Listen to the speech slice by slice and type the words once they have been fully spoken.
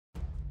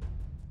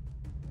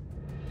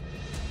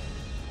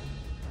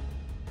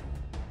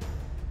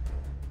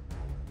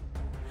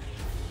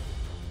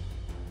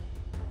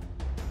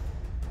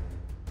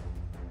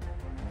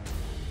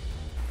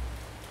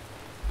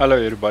Hello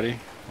everybody,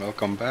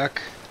 welcome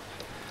back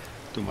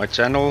to my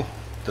channel.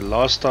 The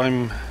last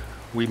time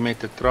we met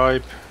the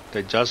tribe,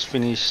 they just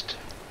finished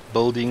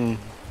building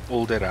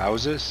all their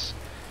houses,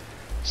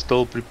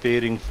 still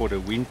preparing for the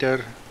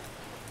winter,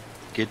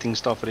 getting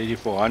stuff ready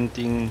for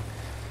hunting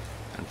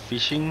and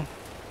fishing.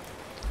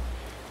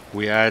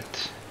 We had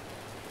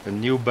a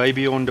new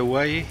baby on the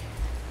way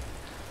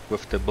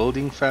with the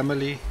building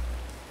family,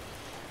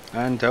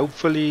 and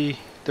hopefully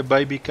the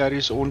baby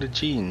carries on the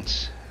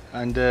genes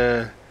and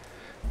the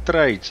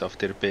traits of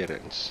their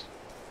parents.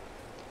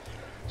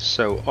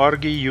 So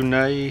Argy,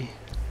 Yunei,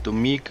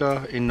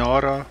 Tomika,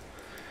 Inara,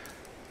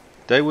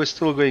 they were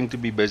still going to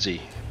be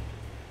busy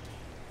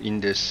in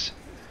this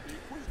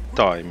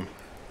time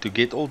to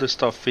get all the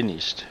stuff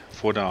finished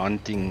for the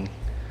hunting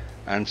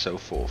and so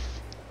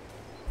forth.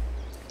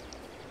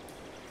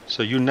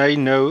 So Yunei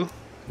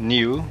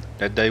knew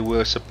that they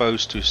were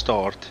supposed to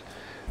start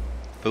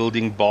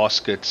building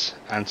baskets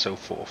and so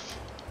forth.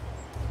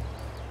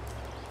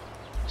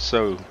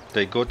 So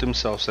they got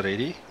themselves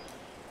ready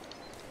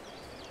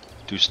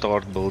to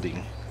start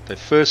building. They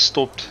first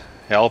stopped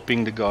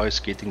helping the guys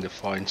getting the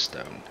fine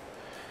stone.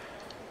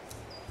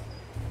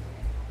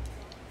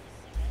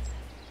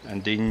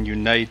 And then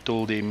Yunei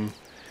told him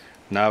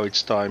now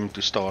it's time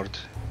to start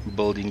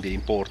building the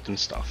important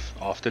stuff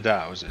after the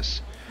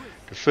houses.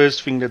 The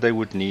first thing that they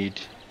would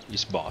need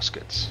is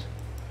baskets.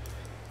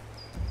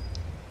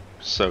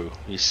 So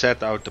he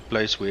set out a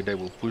place where they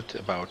will put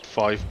about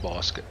 5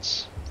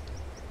 baskets.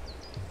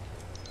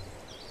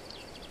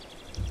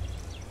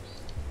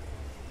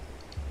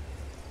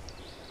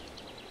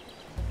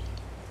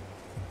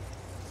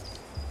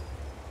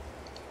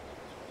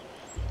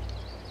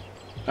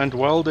 And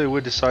while they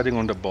were deciding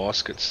on the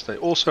baskets, they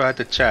also had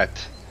a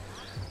chat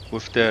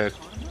with the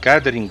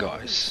gathering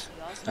guys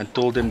and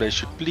told them they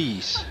should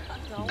please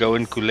go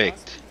and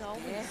collect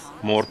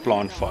more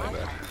plant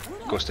fiber,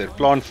 because their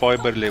plant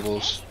fiber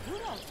levels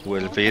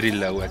were very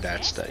low at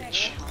that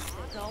stage.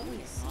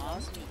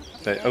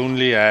 They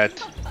only had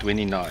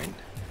 29.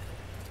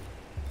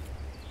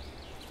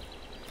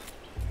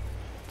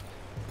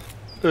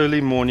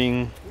 Early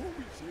morning,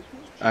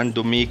 and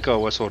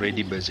Tomika was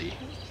already busy.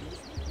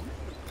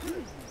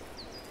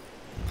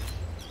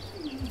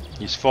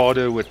 His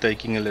father were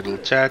taking a little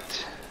chat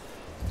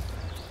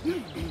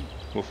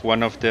with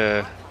one of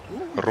the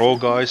raw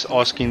guys,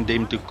 asking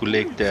them to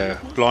collect the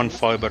plant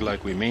fiber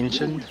like we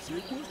mentioned,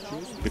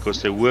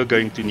 because they were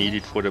going to need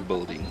it for the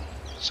building.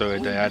 So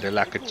they had a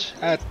like a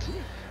chat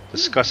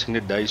discussing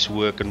the day's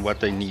work and what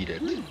they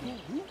needed.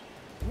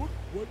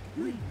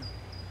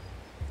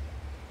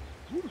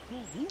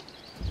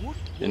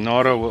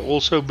 Inara were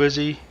also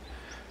busy,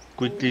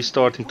 quickly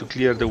starting to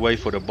clear the way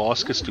for the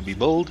baskets to be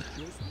built.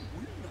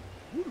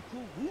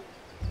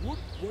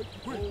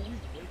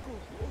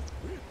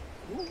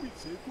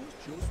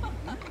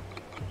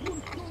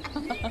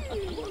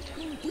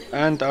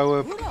 And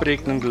our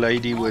pregnant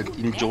lady was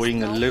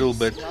enjoying a little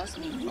bit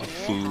of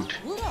food,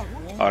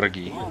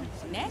 Argy.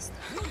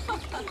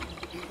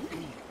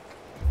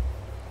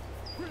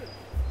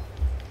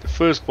 The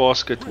first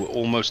basket were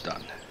almost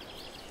done.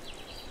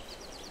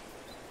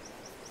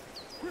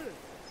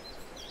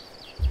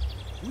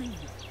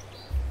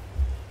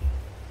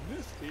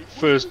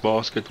 First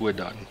basket were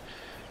done.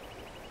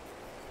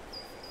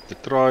 The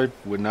tribe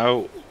were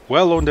now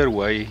well on their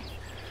way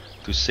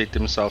to set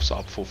themselves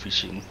up for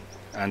fishing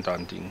and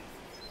hunting.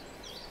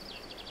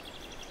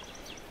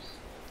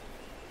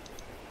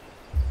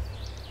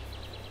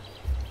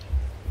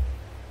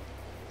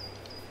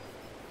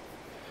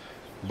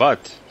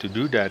 But to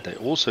do that they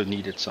also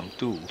needed some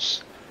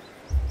tools.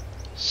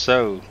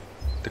 So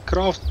the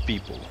craft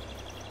people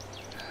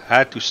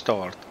had to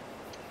start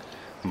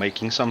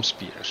making some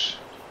spears,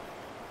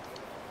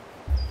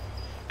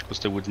 because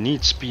they would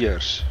need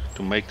spears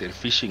to make their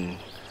fishing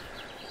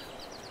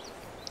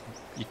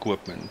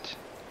equipment,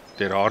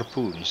 their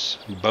harpoons,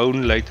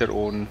 bone later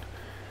on,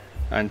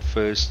 and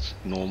first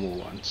normal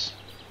ones.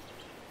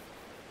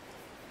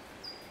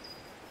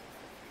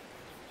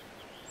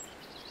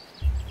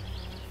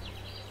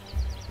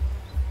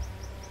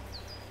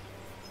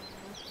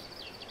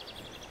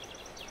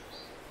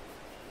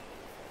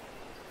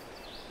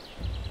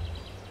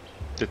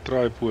 The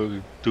tribe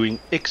were doing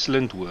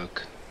excellent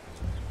work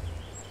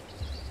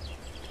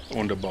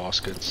on the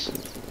baskets.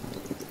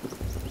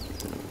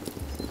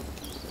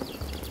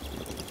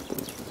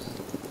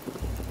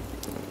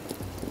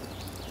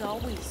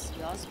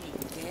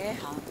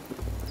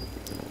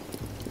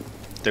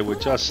 They were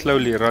just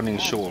slowly running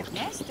short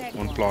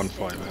on plant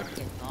fiber.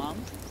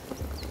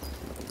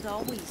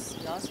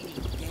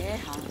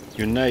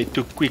 Yunei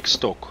took quick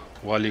stock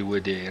while he were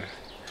there,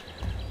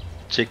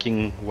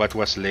 checking what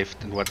was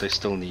left and what they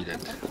still needed.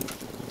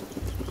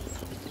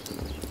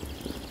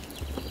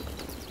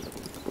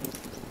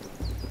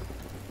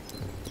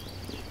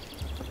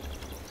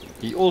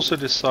 He also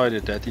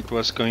decided that it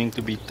was going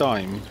to be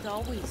time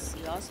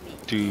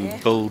to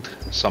build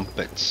some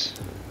pits.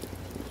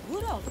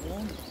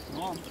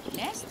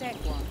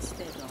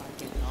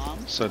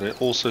 So they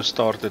also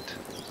started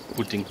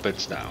putting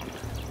pits down.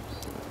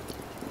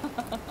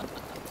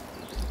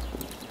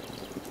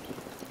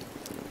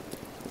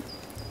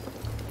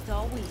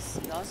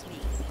 Excuse me,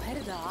 where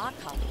did I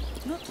come?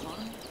 Not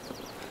one.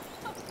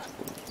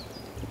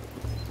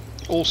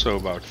 Also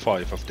about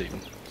 5 of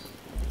them.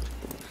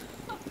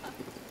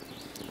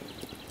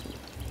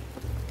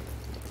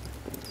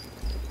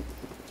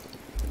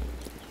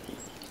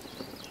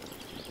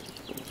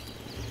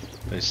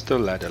 They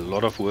still had a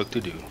lot of work to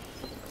do.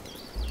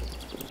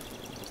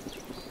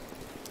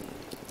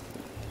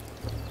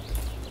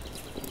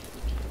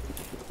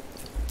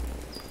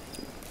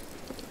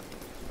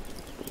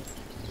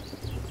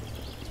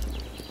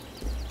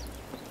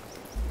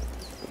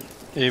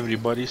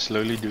 Everybody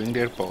slowly doing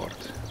their part.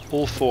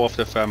 All 4 of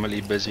the family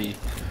busy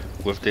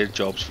with their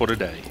jobs for the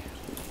day.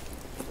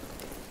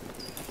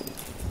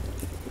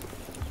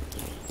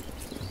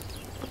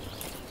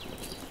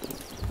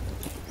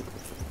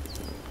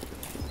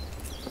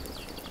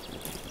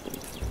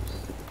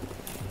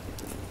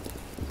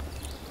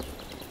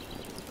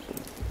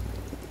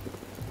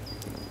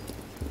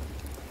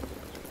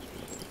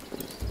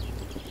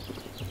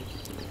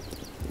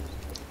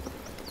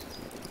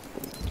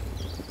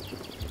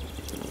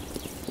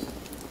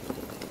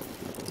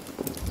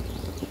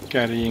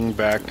 Carrying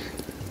back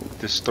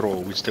the straw,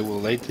 which they will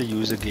later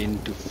use again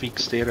to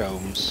fix their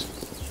homes.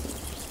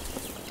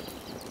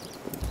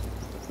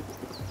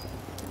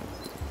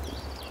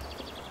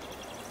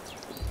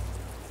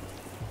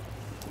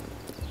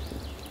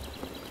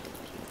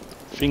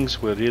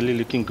 Things were really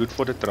looking good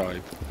for the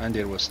tribe, and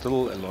there was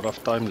still a lot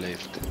of time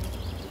left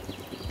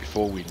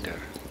before winter.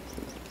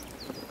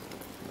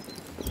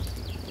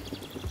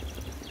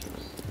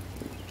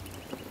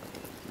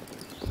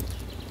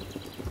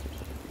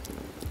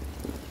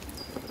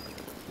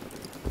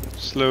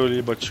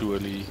 Slowly but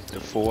surely, the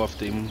 4 of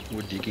them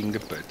were digging the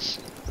pits.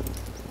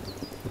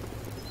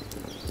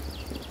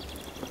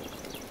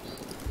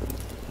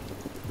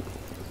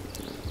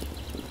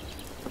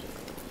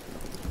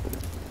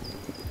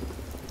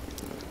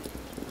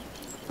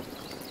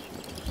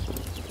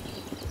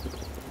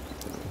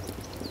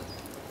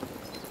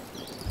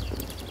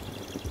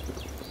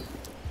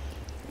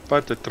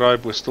 But the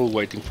tribe was still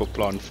waiting for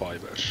plant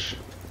fibers.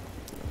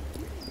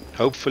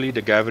 Hopefully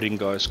the gathering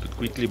guys could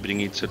quickly bring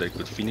it so they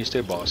could finish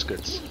their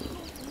baskets.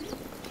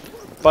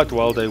 But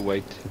while they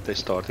wait, they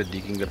started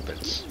digging the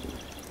pits,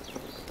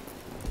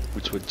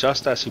 which were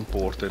just as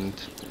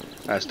important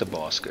as the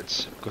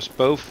baskets, because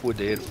both were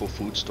there for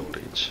food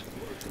storage.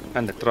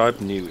 And the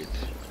tribe knew it.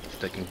 If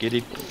they can get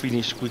it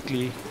finished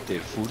quickly,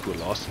 their food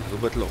will last a little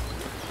bit longer.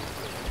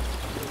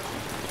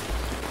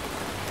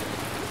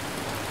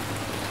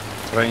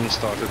 Rain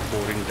started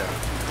pouring down,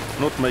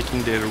 not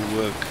making their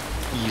work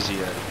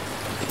easier,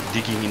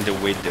 digging in the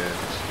wet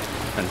dirt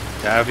and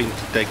having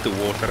to take the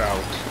water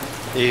out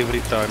every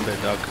time they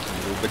dug a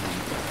little bit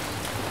deeper.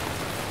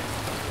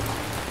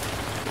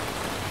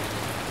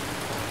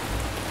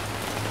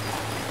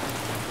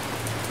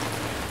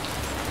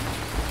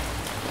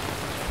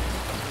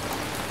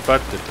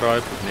 But the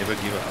tribe would never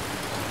give up.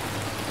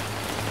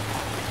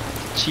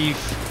 The chief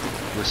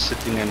was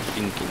sitting and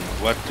thinking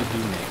what to do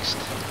next,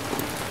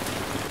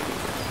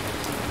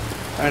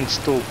 and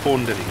still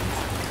pondering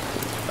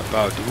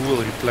about who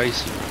will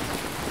replace him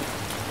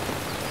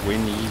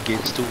when he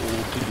gets too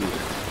old to do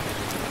it.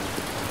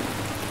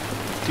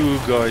 2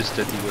 guys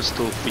that he was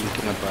still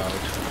thinking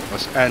about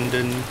was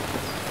Andon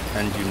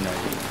and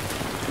Yunai.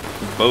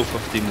 Both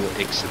of them were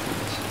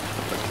excellent,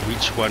 but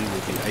which one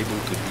will be able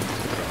to lead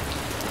the tribe?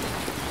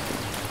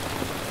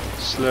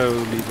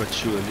 Slowly but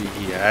surely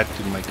he had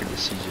to make a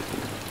decision,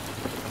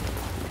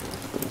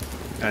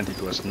 and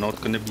it was not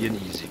going to be an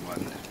easy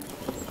one.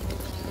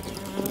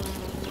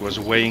 It was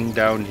weighing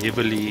down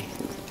heavily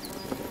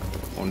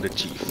on the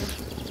chief.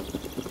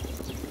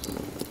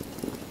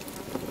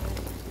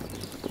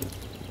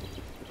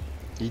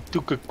 He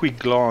took a quick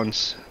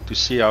glance to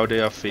see how they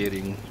are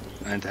faring,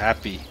 and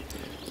happy,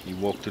 he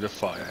walked to the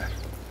fire.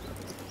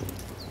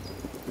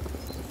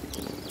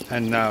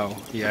 And now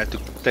he had to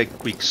take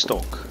quick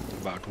stock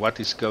about what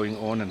is going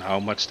on and how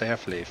much they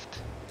have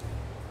left.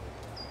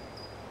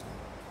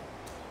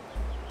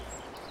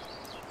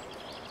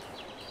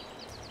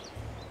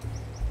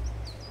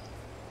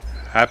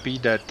 Happy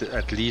that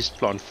at least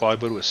plant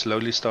fiber was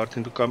slowly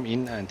starting to come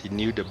in and he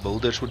knew the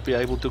builders would be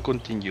able to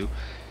continue,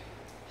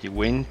 he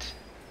went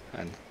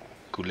and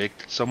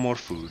collected some more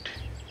food.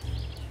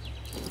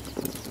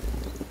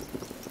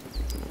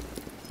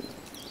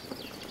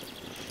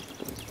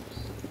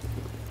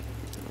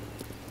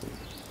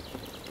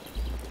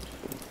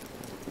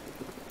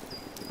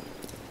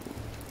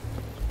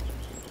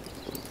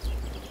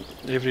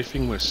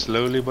 Everything was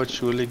slowly but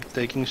surely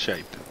taking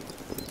shape.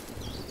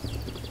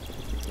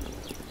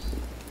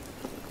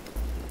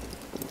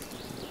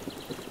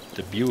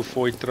 The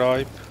Beaufoy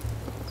tribe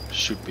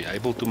should be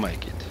able to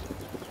make it,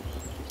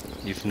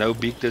 if no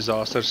big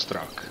disaster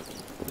struck.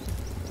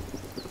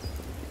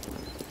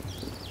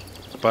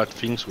 But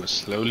things were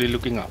slowly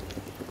looking up.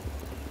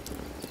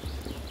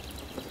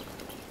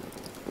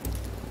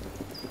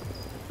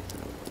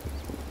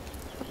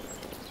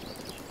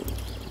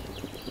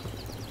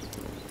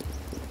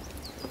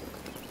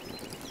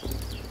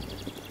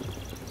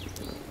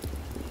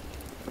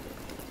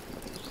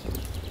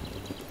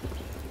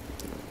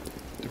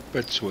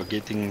 pits were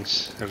getting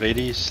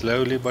ready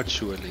slowly but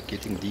surely,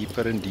 getting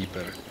deeper and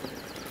deeper.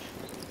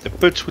 The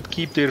pits would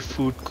keep their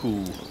food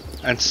cool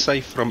and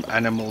safe from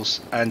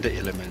animals and the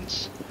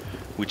elements,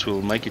 which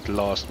will make it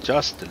last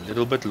just a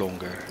little bit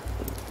longer.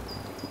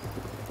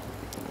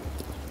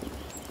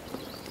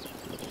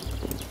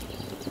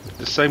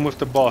 The same with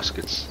the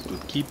baskets. It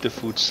would keep the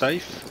food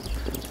safe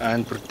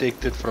and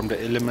protected from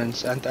the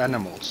elements and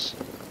animals.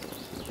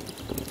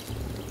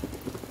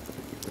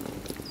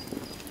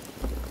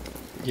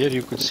 Here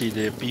you could see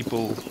there are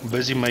people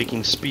busy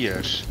making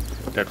spears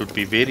that would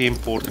be very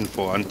important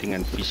for hunting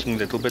and fishing a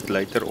little bit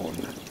later on.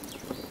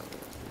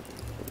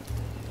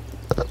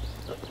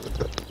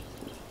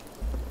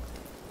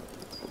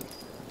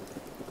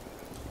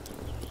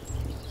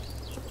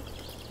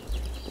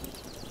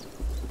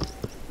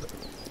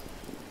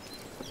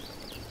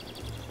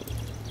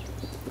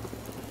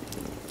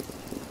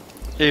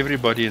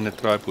 Everybody in the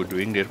tribe were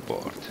doing their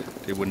part.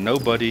 There were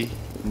nobody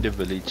in the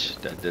village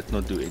that did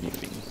not do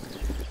anything.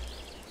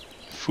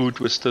 Food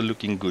was still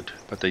looking good,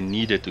 but they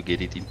needed to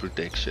get it in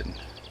protection.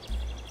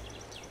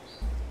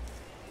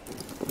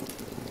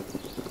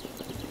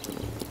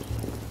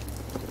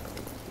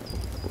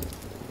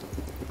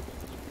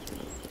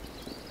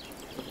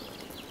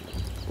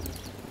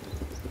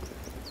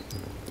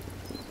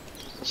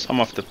 Some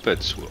of the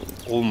pits were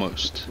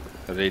almost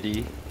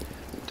ready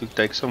to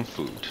take some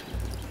food,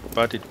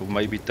 but it will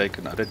maybe take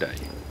another day.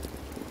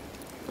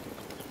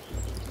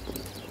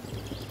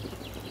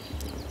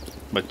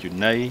 But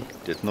Unai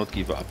did not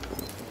give up.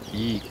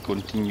 He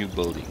continued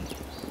building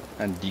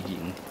and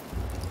digging.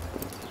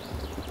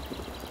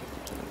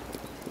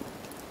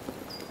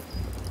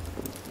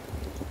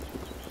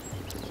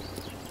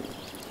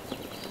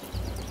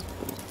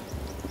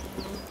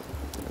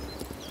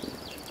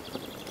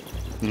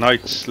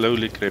 Night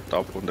slowly crept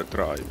up on the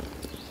tribe.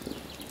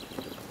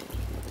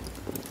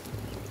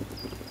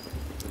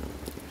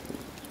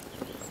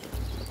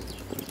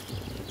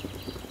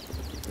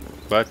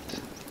 But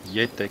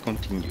yet they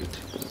continued,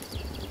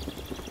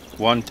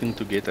 wanting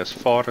to get as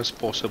far as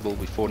possible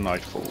before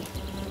nightfall.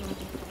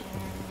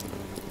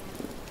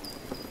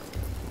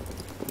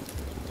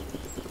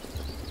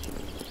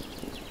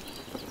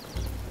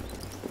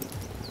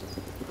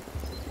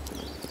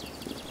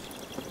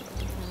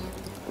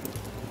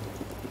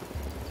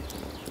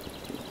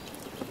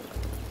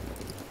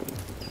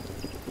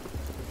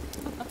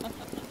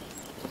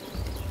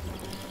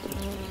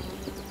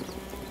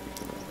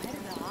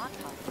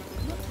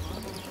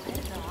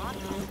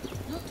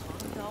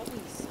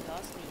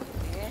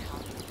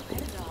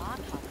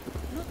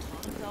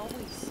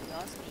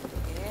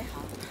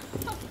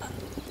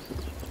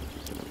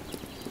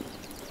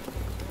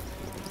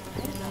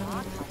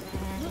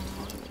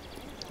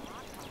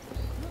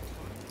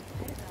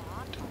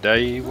 The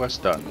day was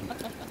done.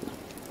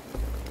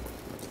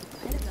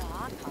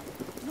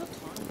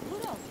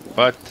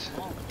 But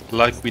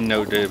like we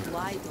know the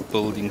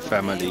building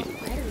family,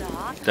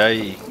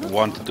 they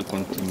wanted to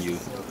continue.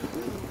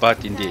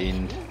 But in the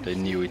end, they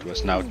knew it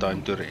was now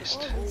time to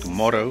rest.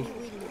 Tomorrow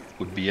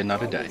would be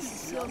another day.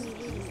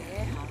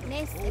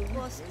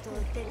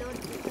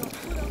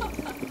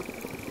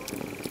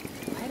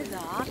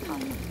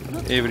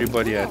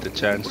 Everybody had the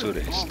chance to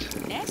rest.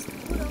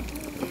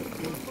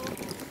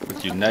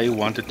 But Unai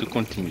wanted to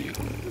continue.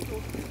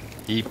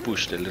 He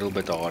pushed a little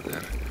bit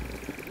harder,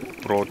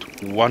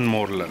 brought one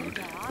more load.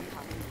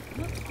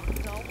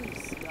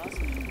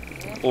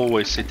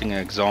 Always setting an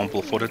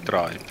example for the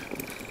tribe.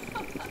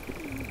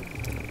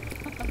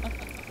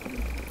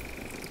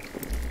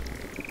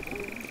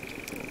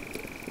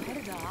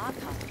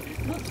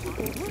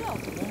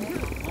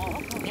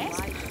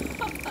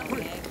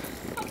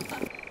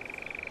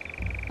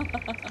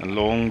 A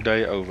long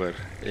day over.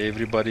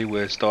 Everybody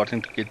were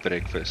starting to get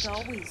breakfast.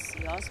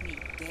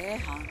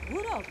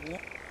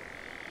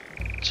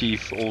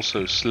 Chief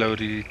also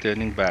slowly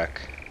returning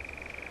back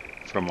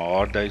from a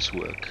hard day's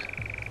work.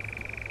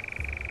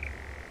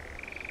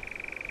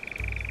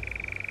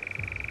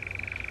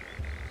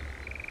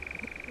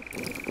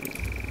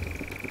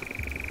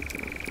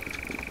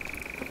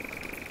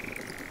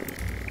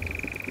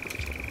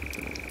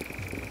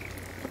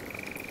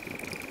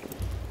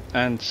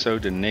 And so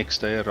the next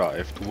day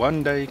arrived,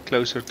 one day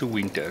closer to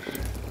winter.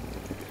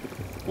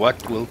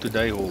 What will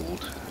today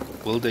hold?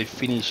 Will they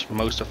finish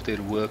most of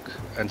their work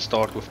and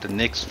start with the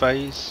next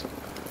phase?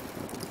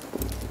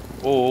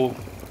 Or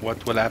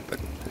what will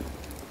happen?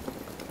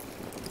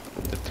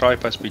 The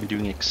tribe has been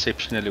doing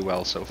exceptionally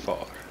well so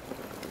far.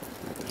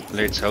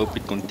 Let's hope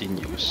it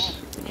continues.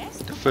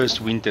 The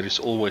first winter is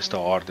always the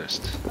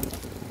hardest.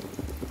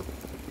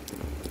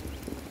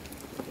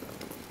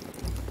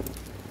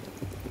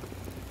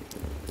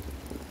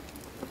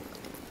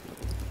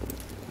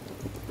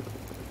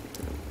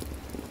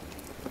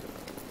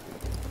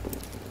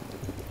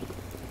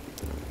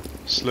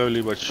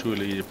 Slowly but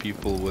surely the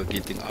people were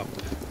getting up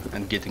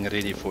and getting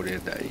ready for their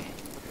day.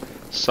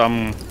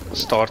 Some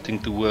starting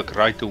to work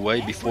right away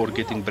before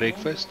getting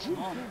breakfast,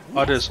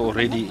 others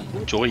already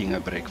enjoying a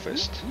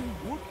breakfast.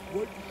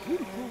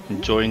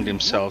 Enjoying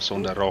themselves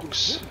on the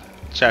rocks,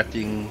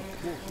 chatting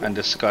and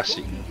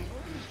discussing.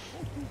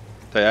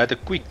 They had a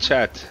quick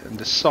chat and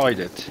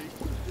decided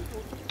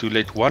to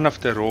let one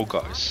of the raw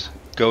guys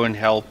go and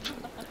help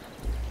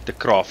the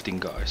crafting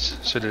guys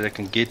so that they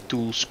can get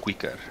tools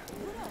quicker.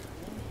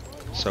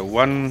 So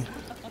one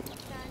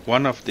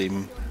of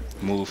them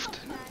moved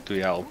to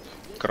help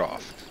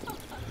craft,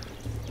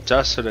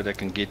 just so that they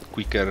can get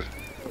quicker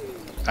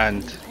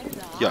and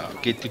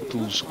get the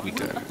tools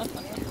quicker.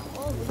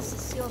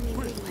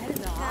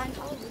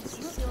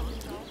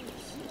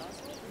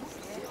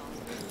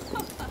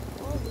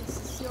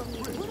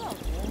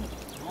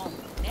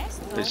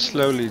 They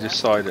slowly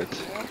decided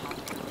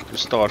to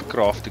start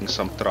crafting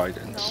some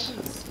tridents,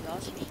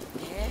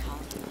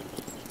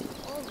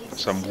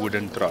 some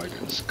wooden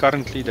tridents.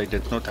 Currently they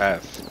did not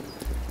have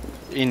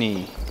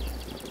any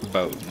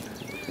bone,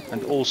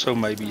 and also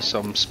maybe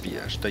some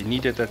spears. They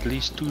needed at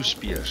least 2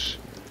 spears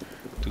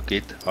to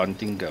get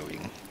hunting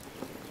going.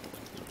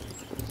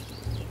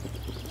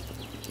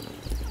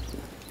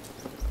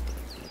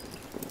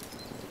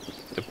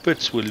 The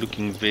pits were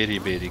looking very,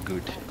 very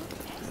good.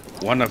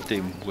 One of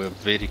them were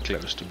very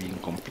close to being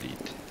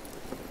complete.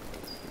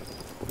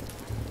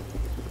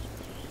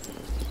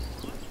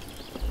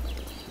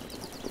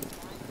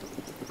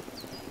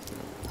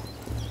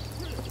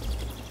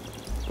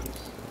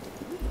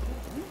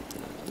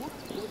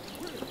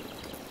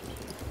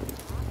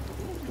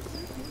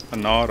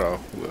 Anara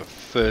were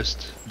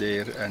first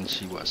there, and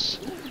she was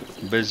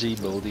busy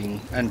building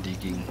and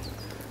digging.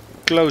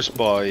 Close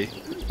by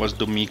was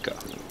Domika,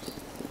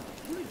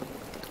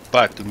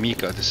 but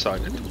Domika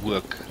decided to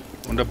work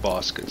on the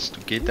baskets to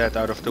get that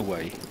out of the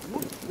way.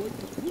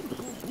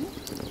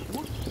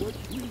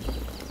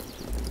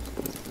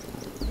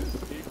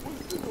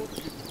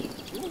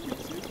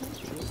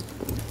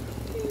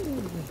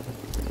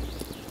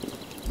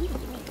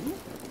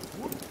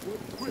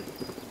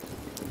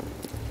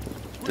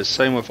 The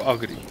same with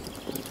Agri,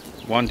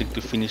 wanting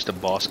to finish the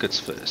baskets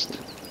first.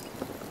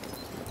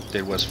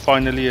 There was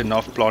finally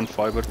enough plant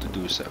fiber to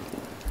do so,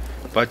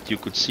 but you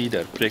could see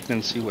that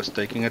pregnancy was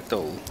taking a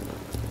toll,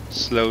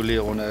 slowly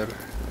on her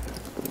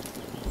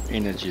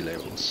energy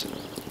levels.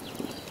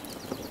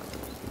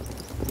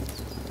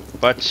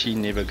 But she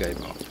never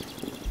gave up.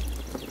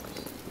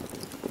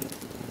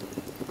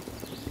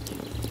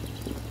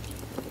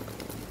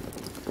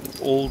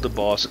 All the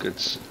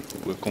baskets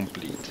were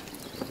complete.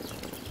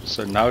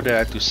 So now they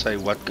had to say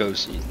what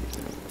goes in.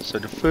 So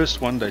the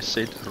first one they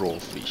said raw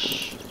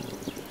fish.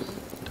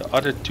 The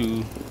other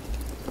 2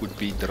 would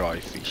be dry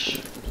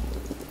fish.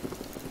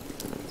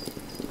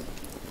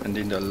 And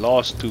then the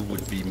last 2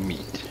 would be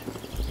meat.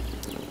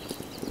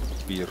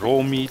 Be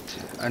raw meat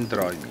and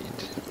dry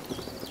meat.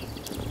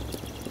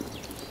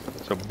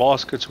 So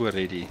baskets were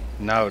ready.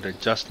 Now they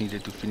just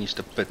needed to finish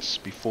the pits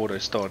before they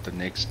start the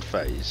next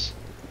phase.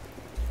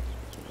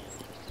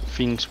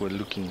 Things were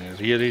looking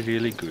really,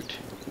 really good.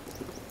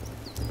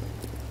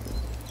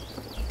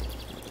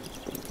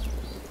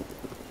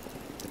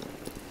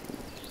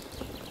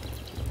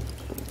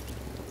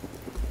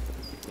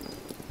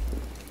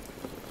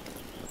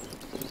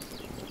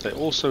 They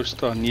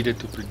also needed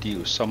to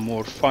produce some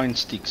more fine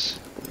sticks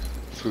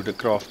through the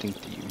crafting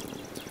team,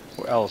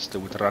 or else they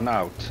would run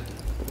out.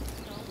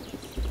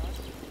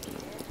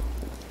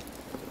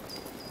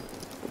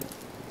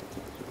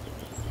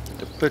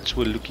 The pits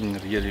were looking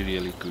really,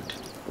 really good.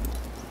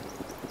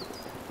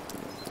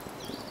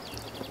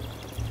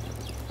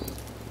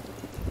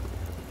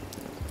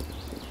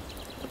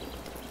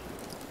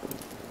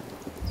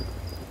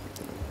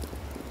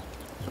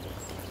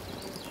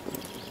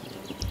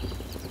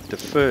 The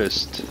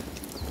first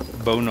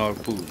bone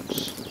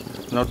harpoons,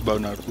 not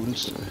bone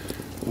harpoons,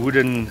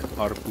 wooden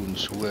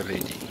harpoons were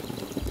ready.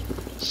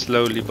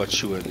 Slowly but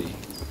surely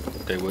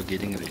they were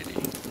getting ready.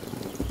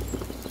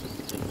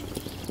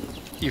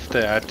 If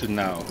they had to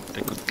now,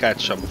 they could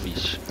catch some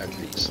fish at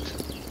least.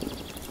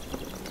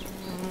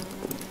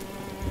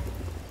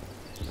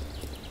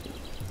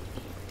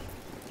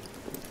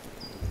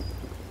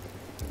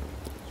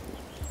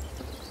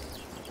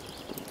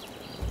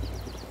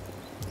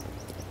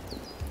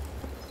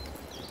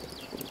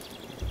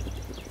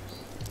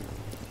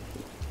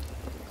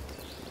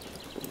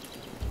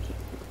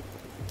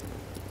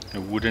 A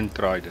wooden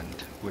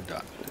trident were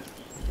done.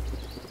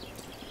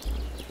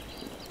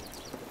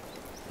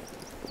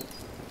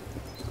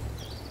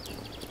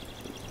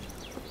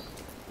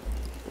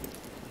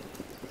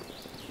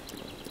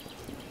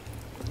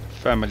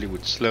 Family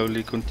would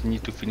slowly continue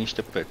to finish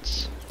the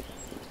pits.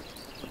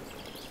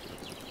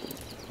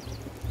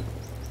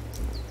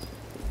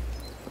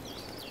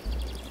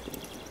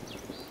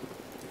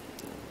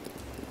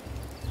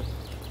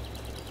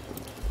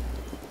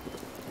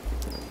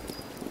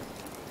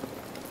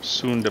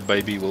 Soon the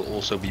baby will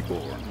also be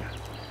born.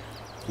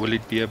 Will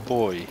it be a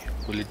boy?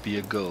 Will it be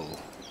a girl?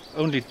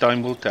 Only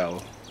time will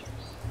tell.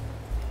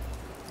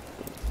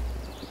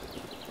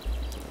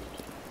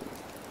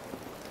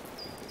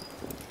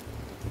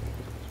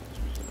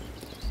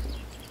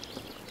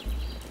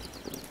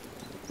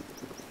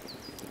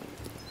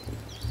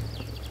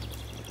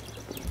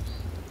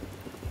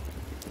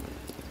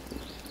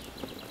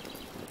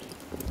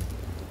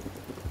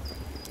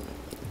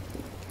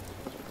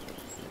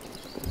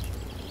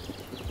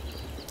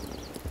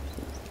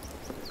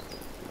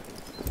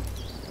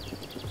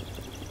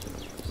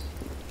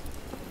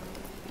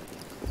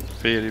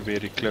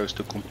 Very close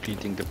to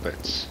completing the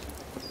pits.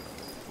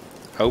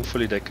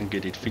 Hopefully they can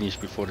get it finished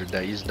before the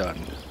day is done.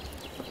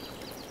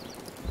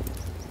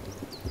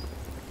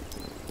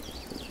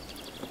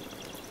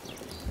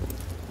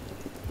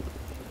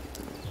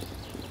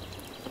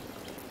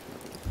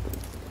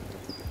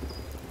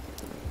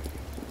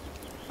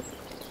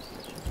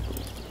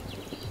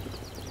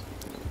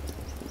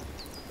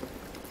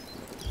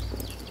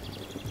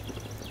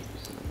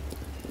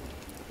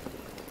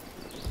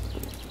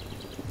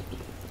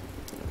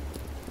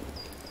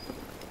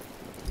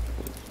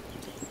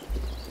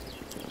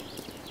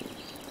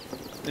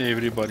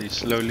 Everybody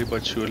slowly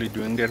but surely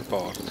doing their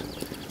part.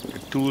 The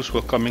tools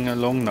were coming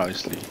along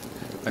nicely.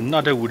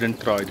 Another wooden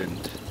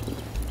trident.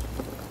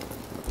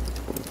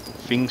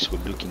 Things were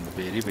looking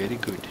very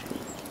good.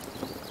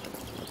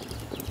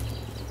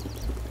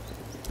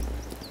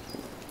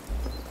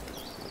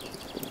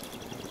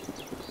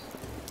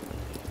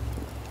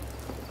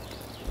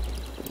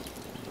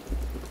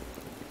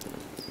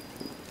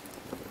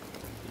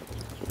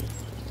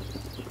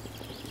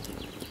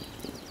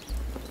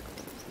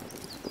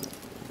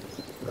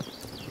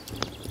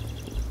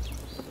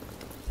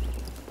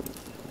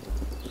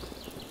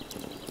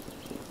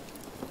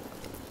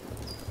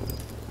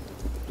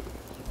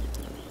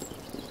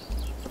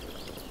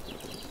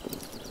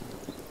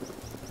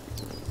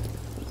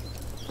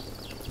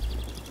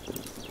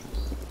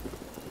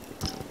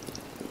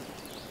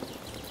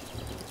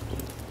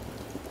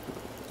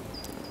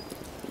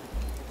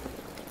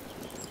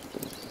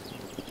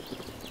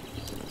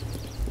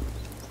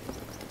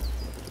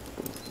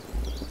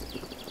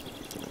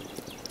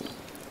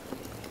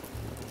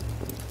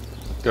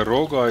 The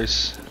raw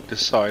guys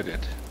decided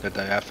that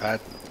they have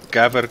had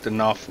gathered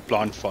enough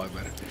plant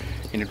fiber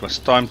and it was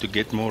time to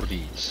get more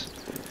reeds.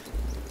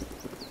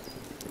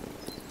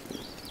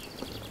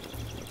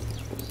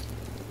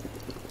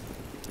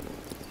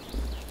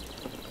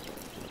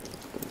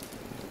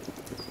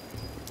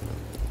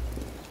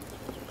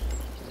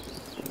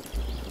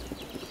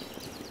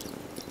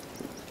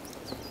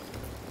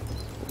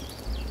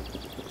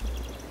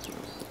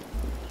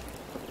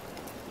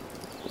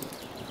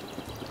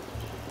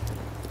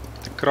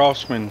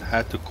 Craftsmen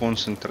had to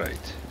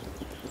concentrate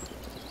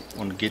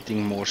on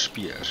getting more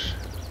spears.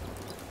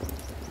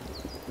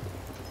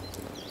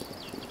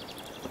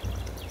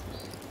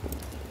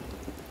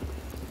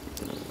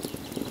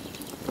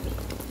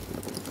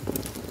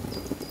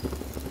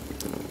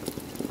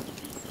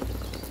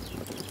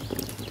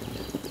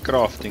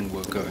 Crafting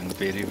were going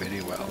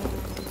very well.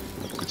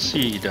 You could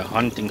see the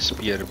hunting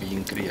spear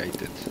being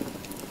created.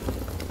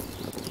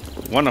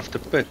 One of the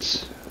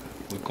pits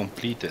were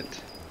completed.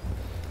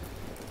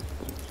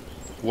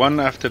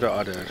 One after the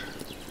other.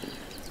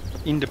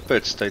 In the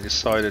pits they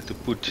decided to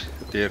put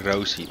their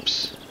rose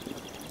hips.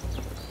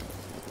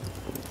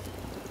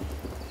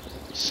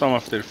 Some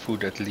of their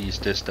food at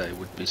least this day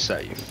would be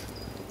safe.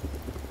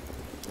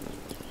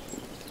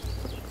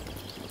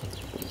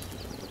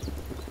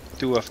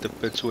 Two of the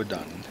pits were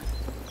done.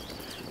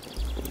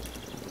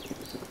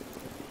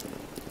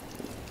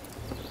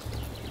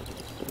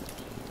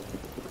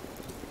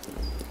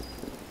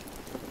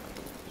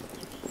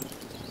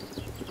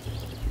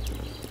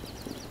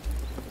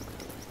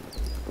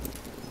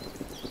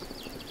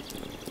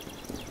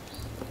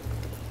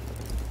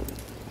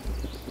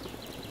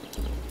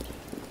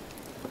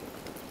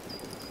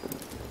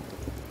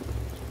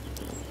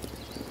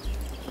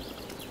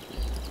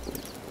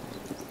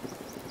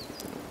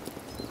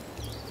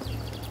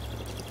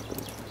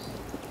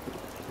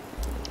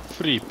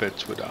 Three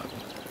pits were done.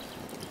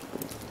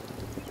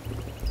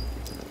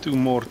 Two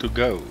more to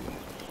go.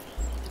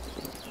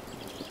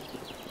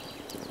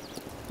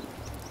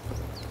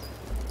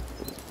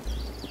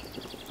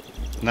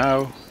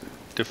 Now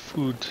the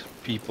food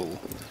people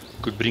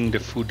could bring the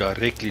food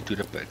directly to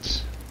the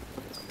pits.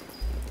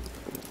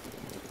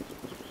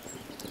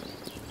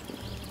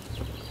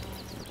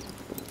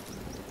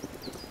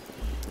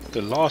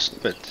 The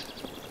last pit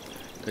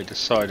they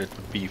decided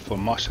would be for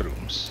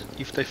mushrooms,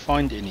 if they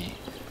find any.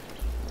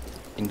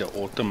 In the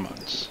autumn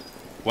months,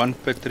 one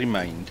pit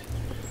remained.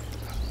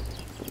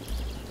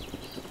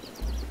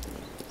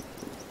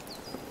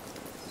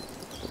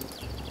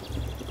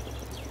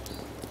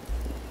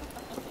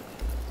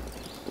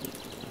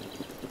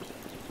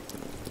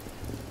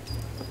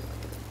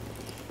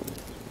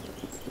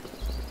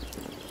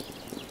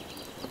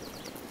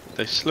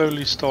 They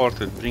slowly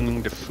started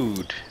bringing the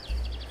food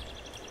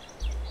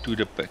to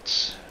the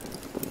pits.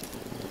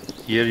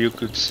 Here you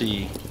could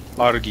see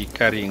Argy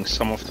carrying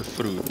some of the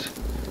fruit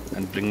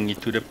and bringing it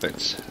to the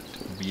pits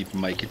to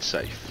make it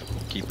safe,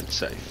 keep it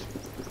safe.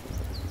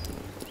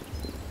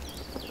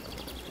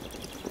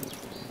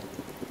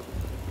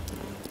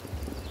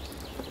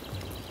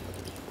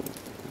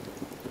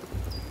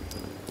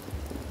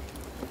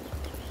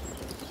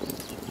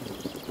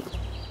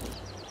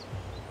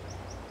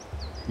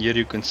 Here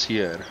you can see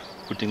her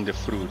putting the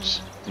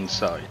fruits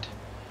inside.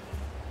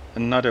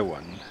 Another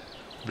one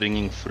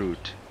bringing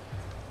fruit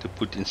to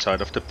put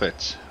inside of the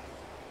pits.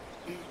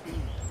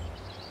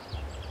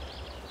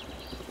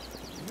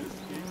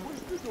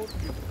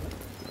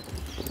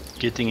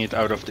 getting it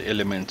out of the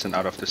elements and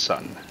out of the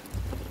sun.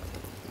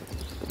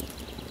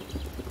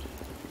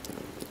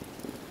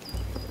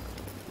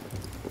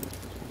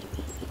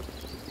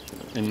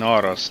 And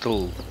Nara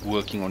still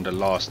working on the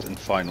last and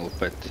final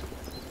pit.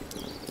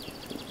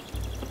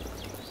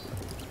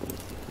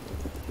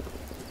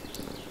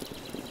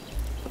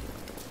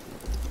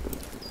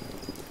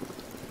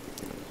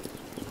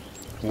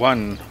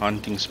 One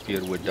hunting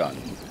spear were done.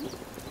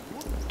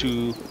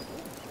 2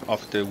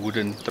 of the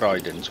wooden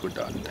tridents were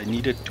done. They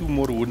needed 2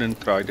 more wooden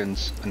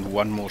tridents and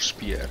 1 more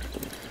spear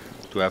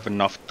to have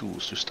enough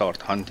tools to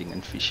start hunting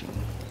and fishing.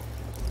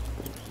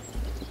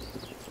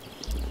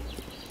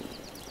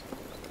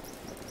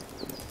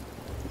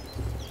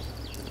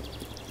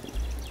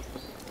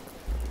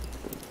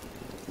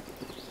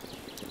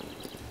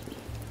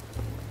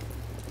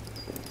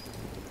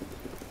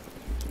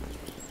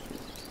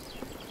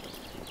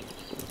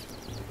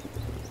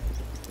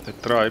 The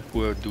tribe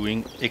were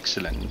doing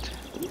excellent.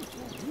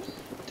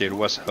 There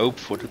was hope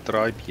for the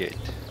tribe yet.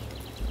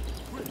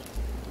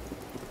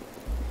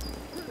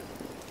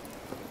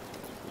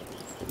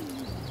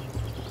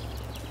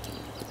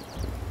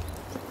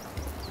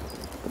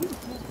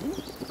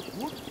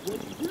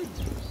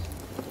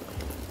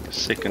 The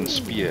second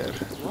spear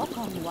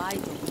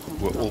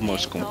were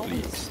almost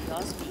complete.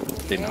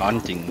 Then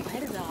hunting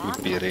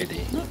would be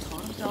ready.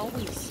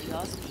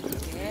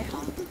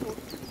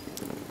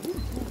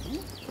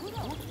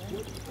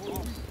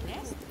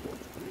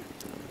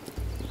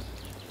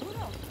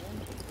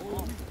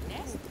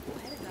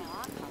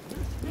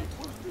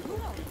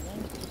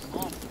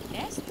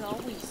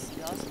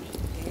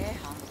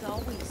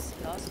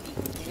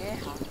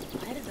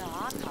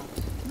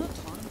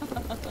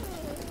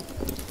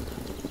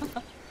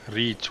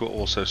 Reeds were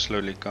also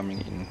slowly coming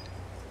in.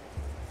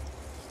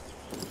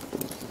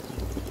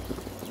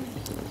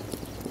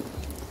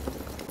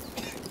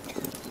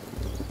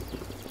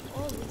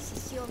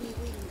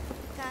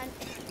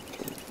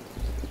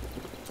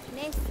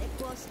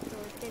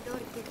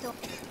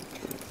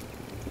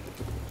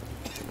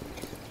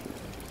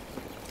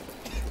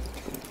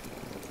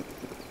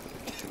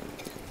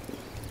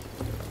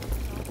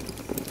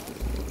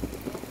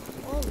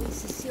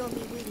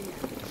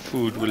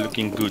 Food were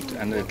looking good,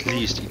 and at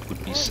least it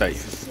would be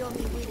safe.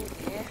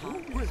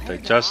 They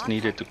just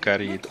needed to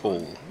carry it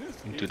all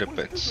into the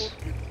pits.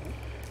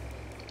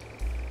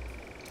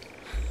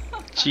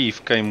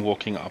 Chief came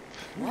walking up,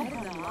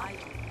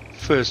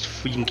 first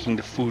thinking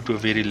the food were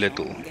very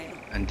little,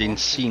 and then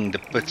seeing the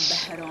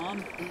pits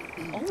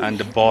and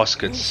the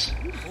baskets,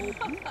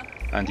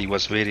 and he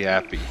was very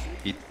happy.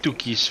 He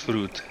took his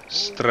fruit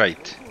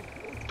straight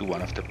to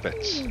one of the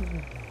pits.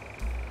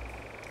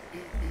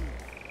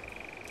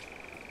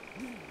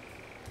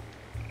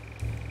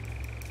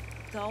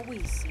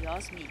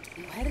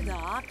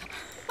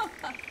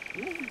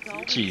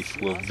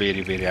 Chief were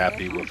very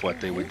happy with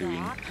what they were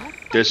doing.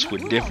 This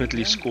would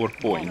definitely score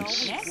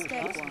points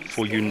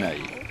for Yunei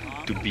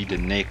to be the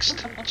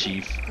next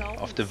chief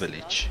of the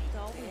village.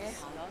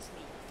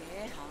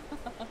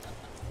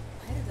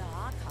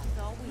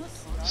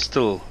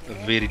 Still a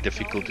very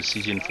difficult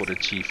decision for the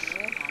chief,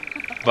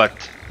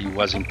 but he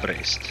was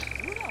impressed.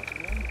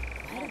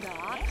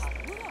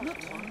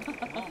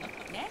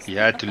 He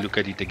had to look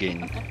at it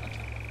again,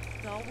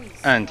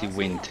 and he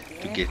went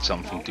to get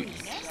something to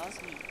eat.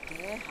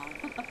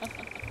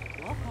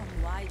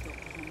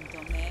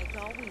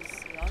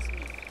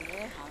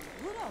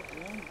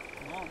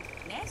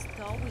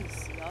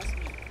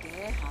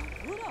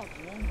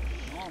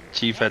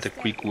 Chief had a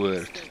quick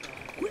word.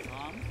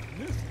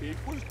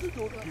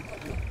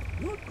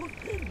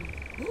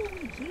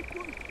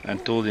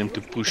 And told him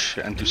to push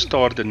and to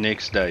start the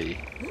next day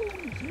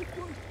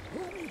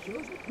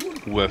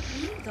with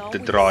the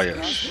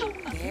dryers.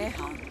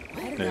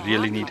 They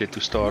really needed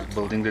to start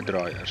building the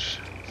dryers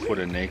for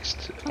the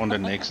next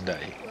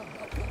day.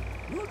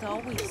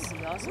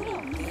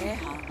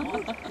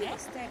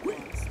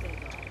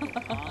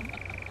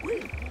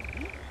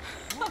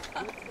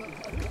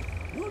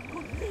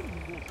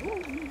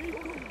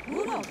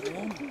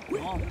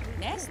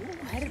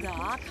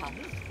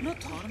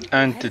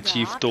 And the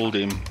chief told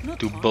him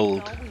to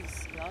build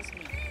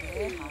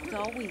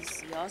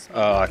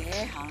a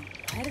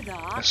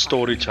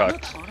storage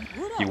hut.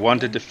 He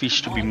wanted the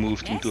fish to be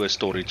moved into a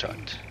storage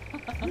hut.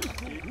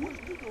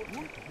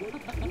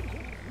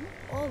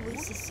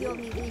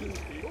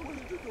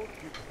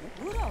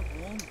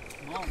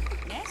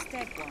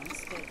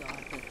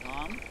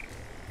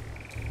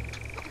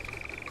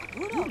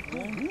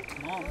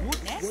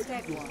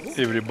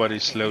 Everybody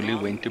slowly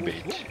went to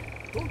bed.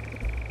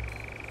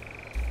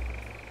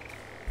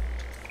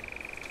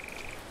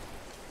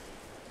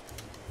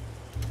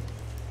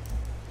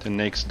 The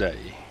next day,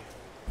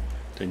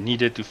 they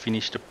needed to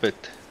finish the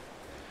pit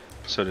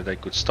so that they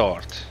could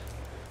start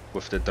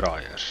with the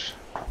dryers.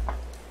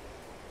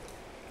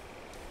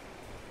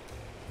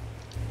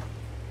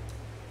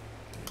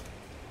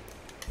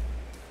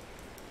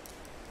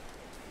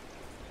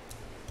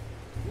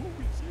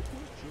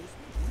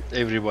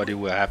 Everybody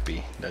were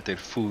happy that their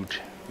food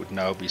would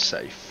now be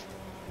safe.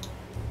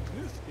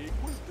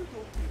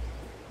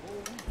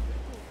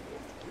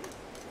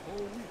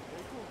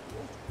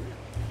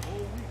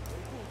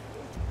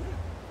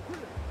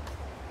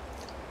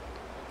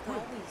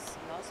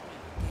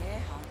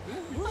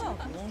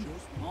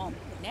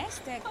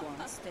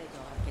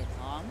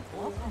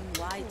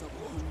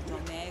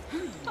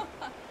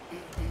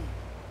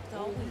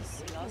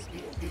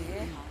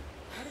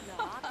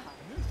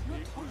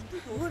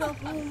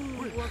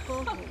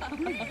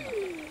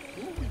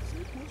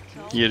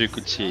 Here you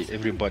could see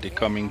everybody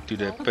coming to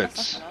their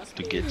pits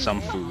to get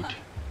some food.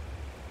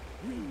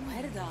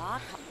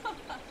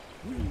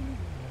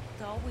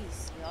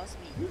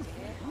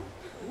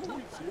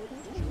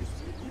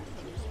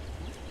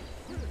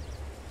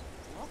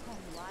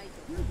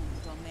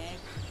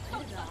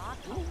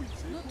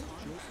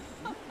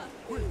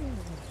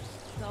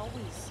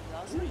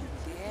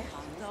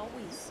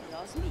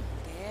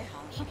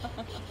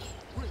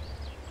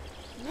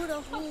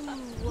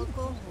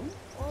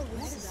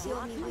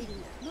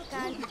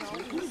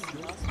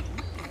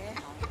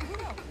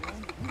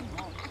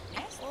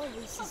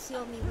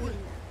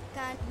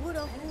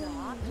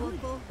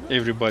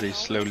 Everybody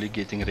slowly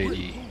getting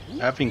ready,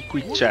 having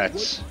quick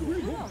chats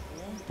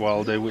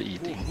while they were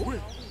eating.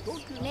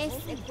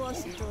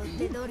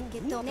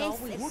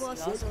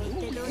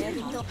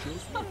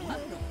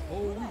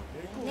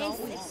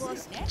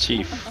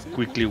 Chief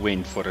quickly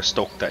went for a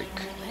stock take.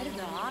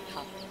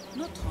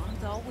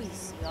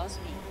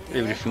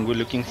 Everything was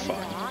looking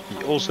fine.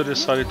 He also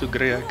decided to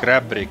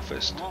grab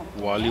breakfast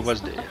while he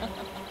was there.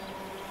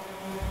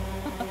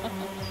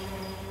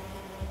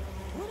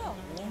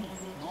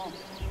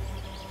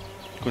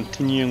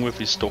 Continuing with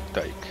his stock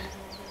take,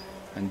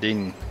 and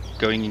then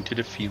going into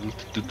the field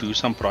to do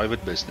some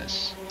private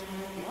business.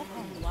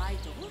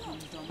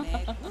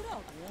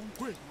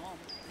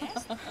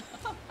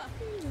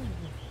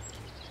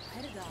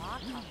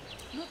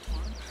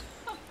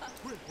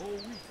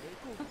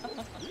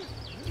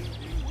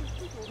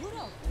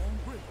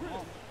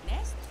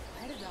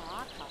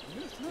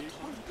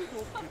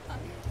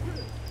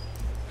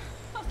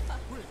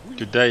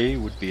 Today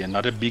would be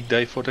another big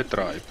day for the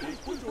tribe.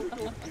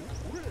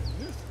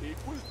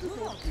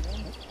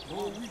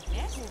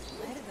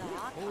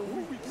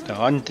 The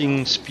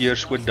hunting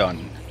spears were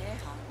done,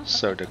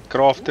 so the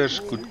crafters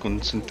could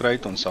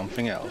concentrate on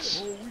something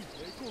else.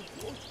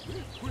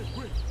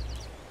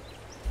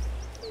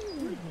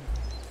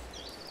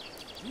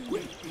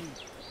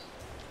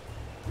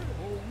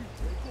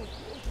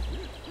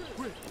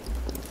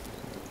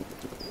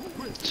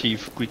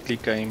 Chief quickly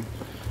came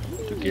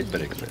to get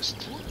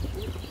breakfast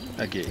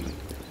again.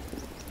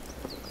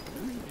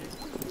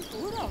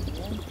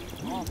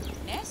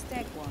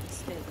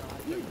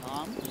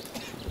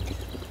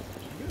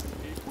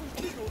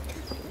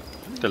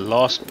 The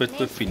last pit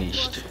were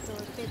finished.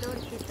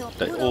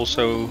 They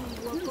also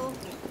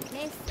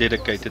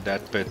dedicated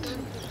that pit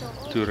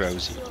to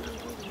Rosie.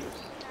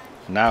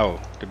 Now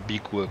the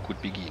big work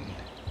would begin.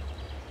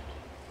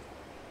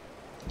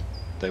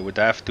 They would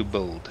have to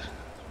build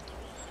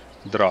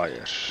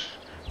dryers.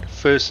 The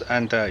first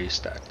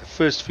anti-haystack. The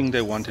first thing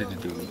they wanted to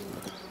do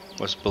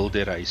was build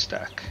their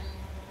haystack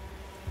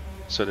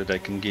so that they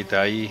can get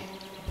hay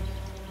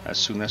as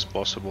soon as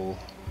possible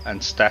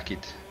and stack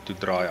it to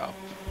dry up.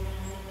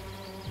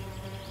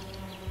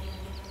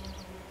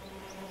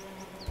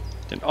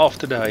 Then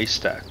after the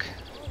haystack,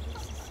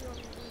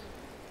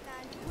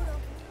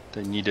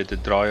 they needed the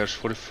dryers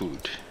for the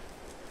food.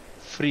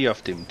 3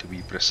 of them to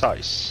be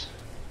precise.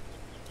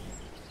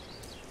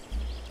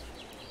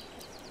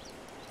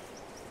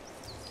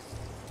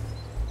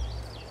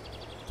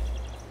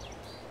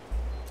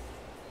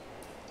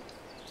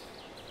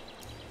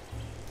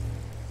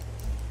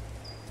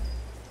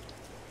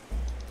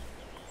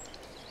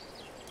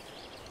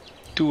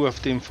 Two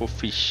of them for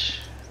fish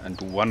and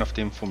 1 of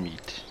them for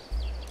meat.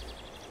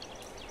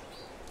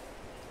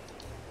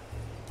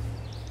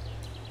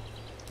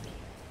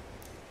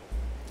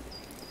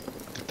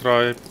 The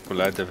tribe will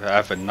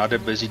have another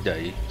busy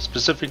day,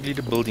 specifically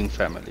the building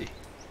family.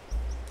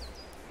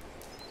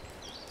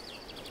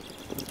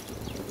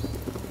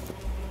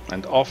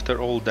 And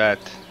after all that,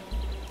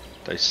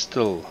 they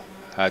still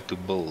had to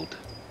build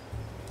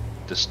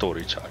the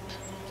storage hut.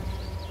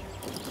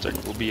 So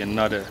it will be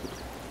another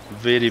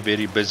very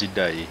busy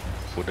day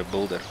for the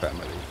builder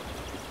family.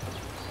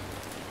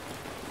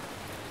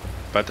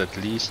 But at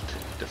least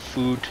the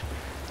food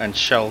and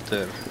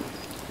shelter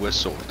were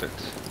sorted.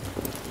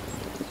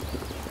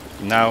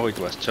 Now it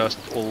was just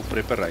all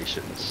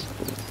preparations.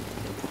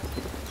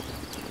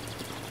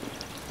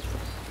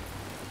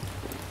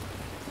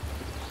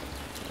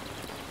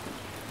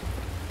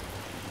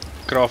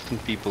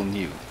 Crafting people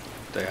knew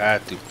they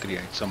had to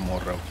create some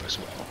more rope as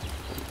well.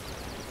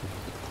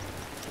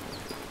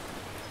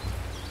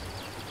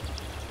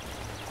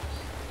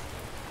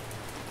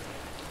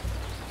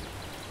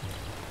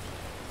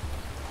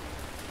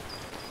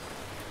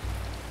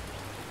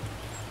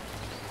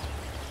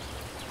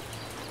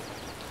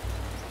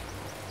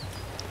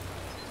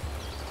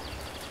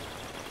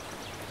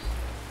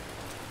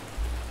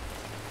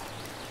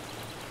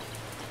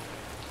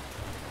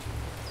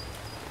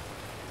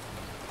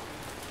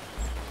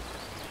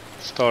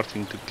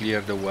 starting to clear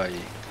the way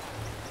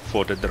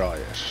for the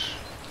dryers.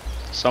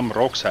 Some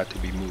rocks had to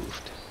be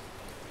moved.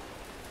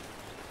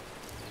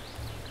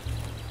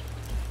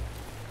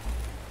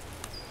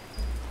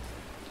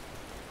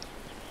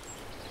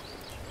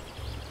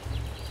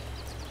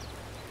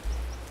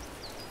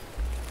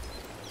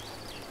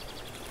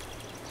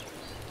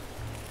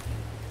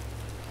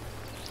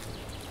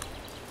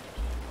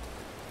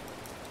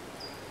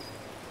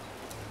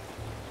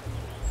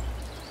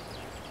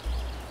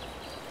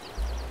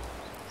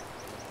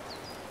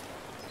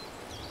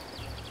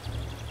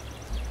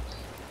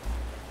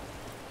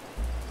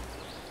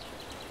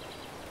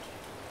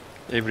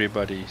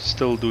 Everybody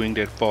still doing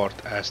their part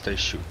as they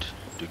should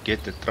to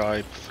get the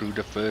tribe through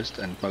the first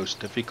and most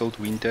difficult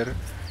winter,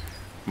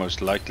 most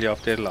likely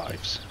of their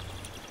lives.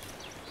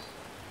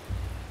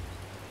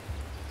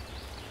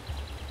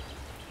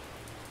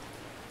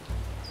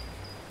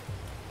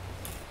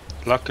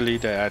 Luckily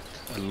they had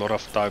a lot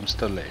of time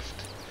still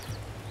left.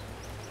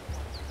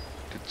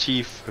 The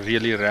chief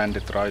really ran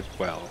the tribe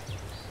well.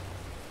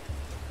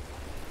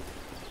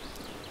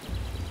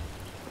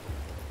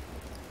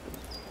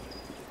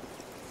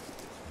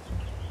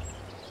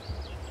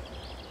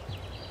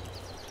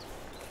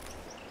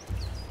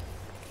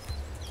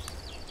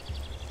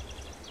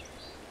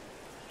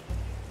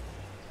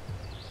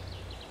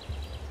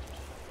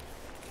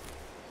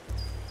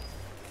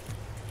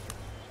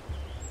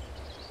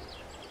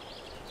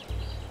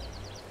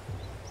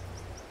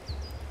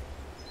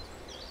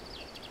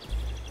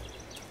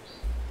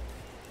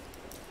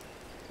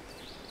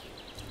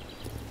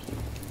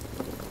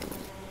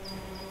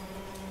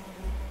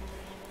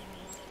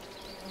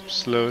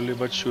 Slowly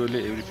but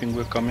surely everything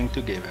were coming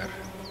together.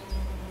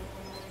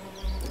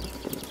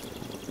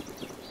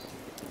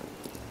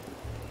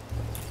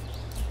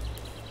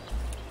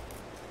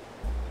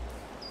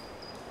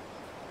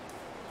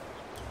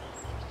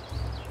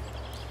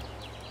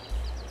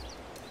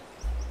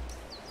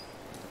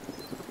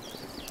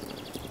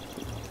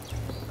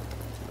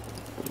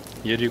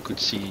 Here you could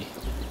see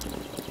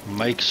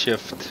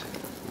makeshift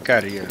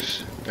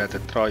carriers that the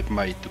tribe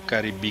made to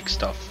carry big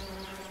stuff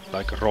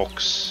like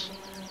rocks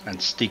and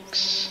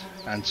sticks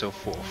and so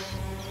forth.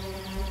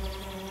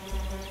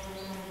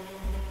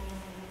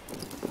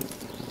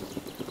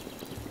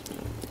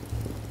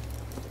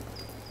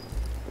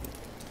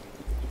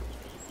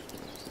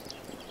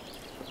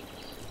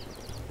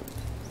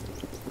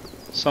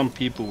 Some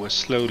people were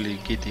slowly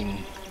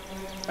getting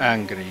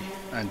angry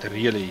and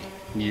really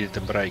needed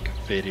a break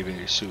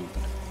very soon.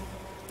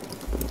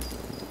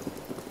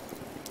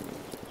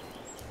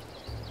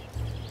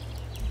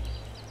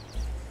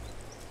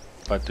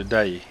 But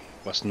today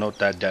was not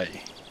that day.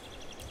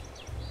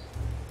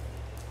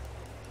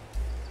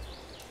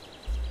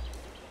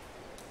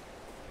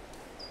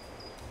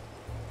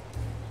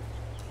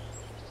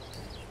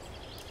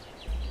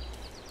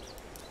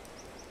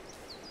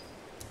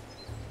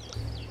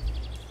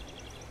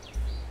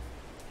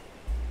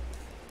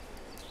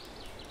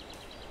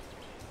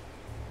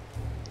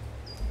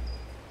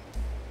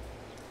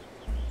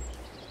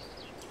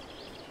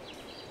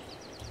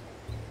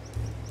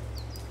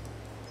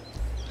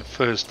 The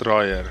first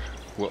dryer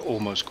were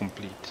almost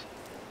complete.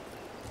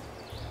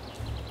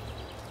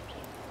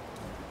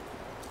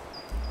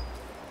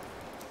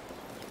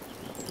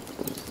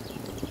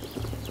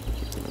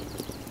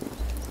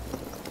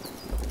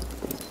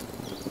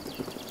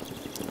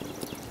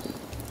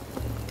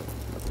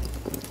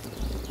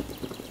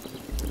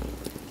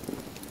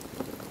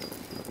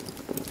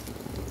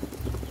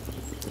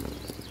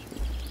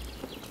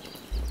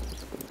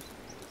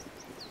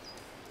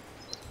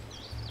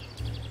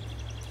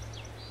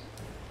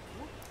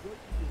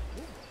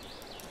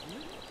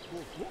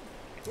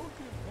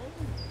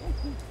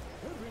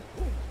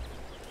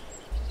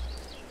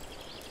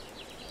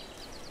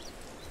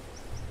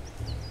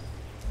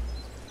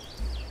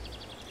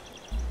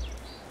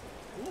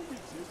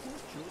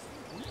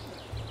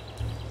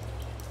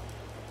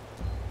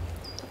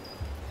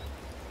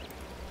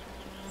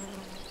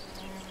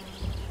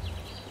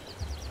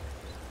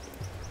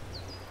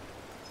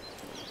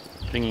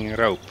 Bringing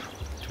rope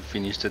to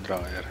finish the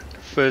dryer. The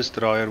first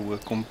dryer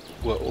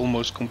were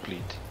almost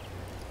complete.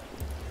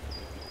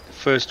 The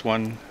first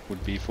one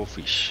would be for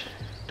fish,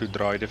 to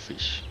dry the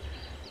fish.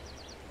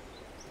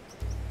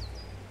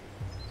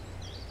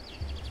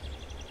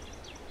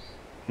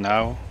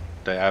 Now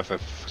they have a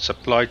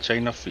supply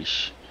chain of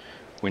fish.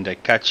 When they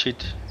catch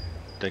it,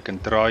 they can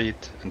dry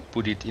it and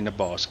put it in a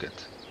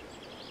basket.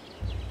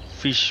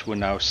 Fish were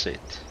now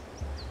set.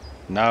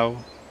 Now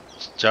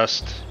it's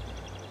just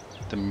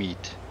the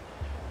meat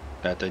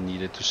that they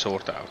needed to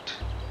sort out.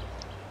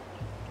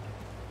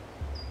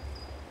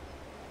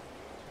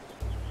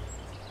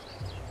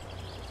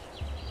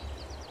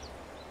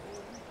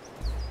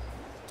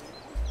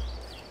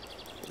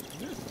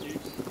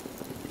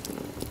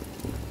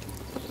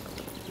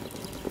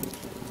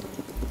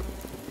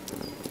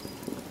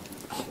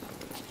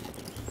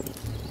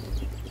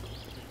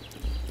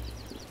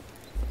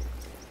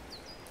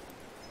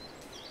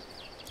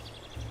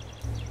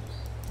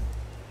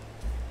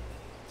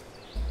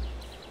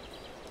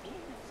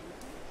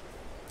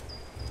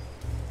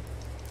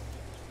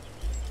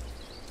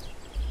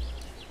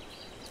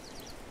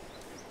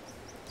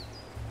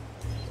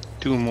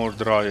 2 more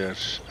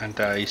dryers and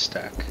a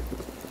haystack.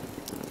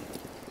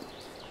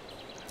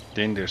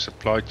 Then their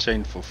supply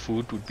chain for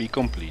food would be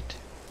complete.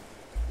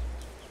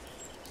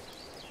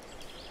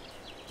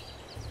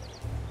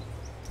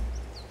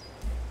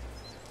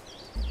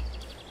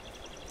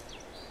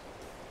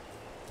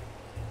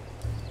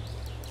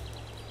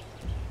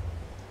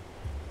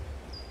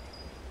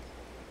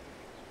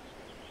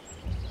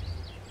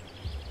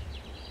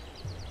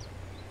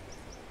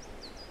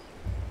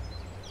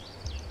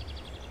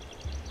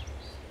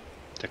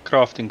 The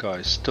crafting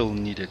guys still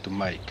needed to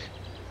make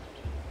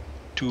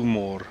 2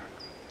 more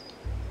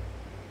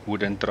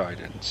wooden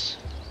tridents.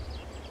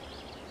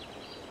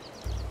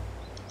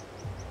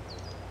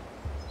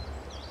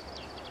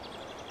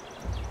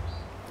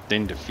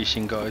 Then the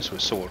fishing guys were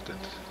sorted.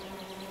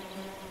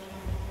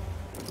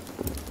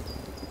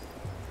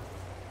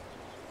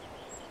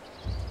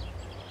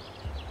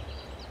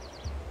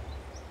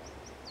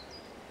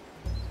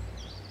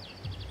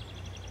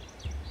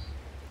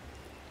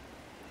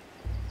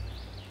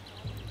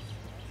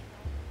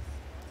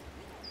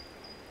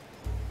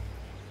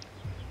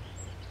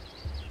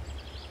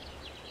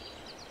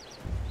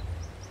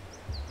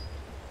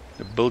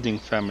 The building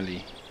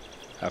family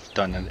have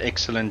done an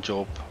excellent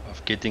job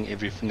of getting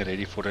everything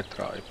ready for the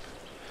tribe.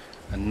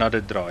 Another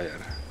dryer.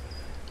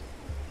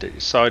 They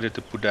decided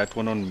to put that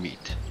one on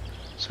meat,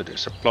 so their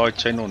supply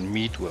chain on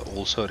meat were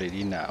also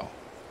ready now.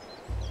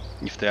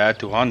 If they had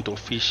to hunt or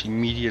fish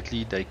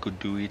immediately, they could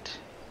do it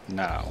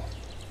now.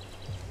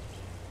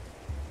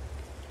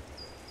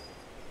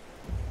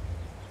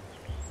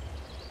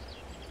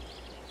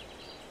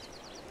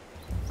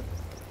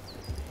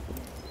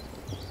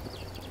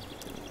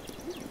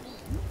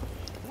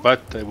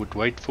 But they would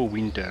wait for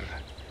winter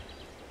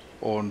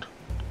or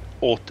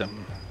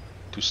autumn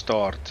to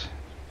start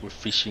with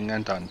fishing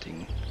and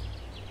hunting.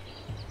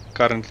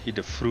 Currently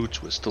the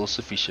fruits were still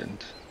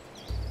sufficient.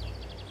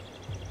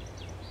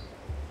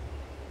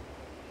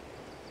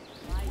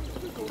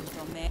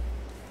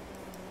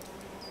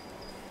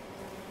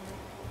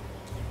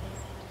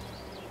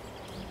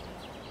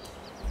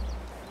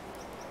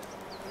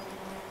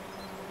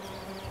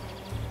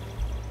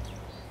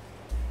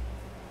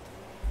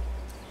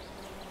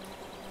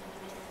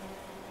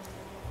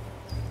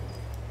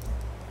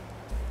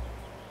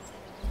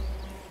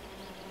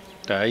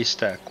 The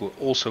haystack were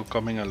also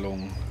coming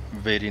along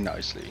very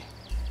nicely.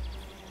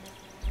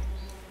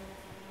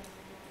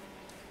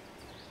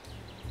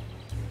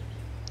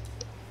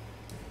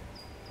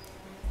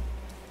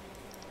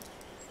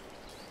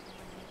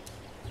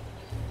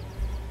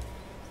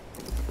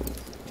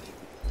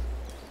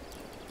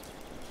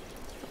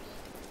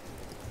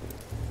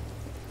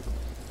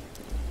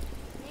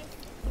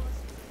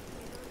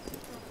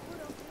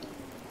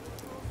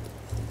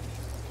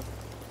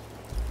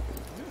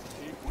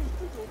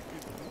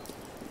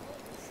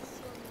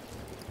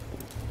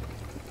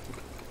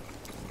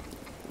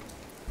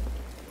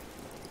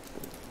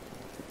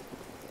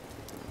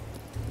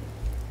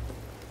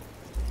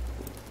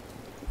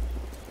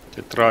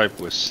 The tribe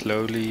was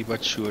slowly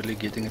but surely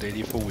getting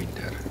ready for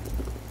winter.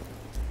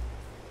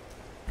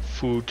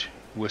 Food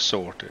was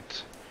sorted,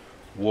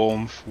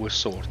 warmth was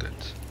sorted,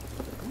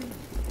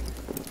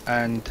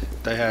 and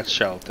they had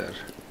shelter.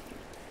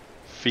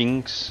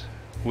 Things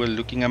were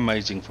looking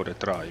amazing for the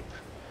tribe.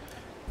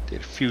 Their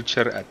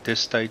future at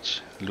this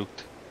stage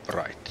looked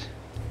bright.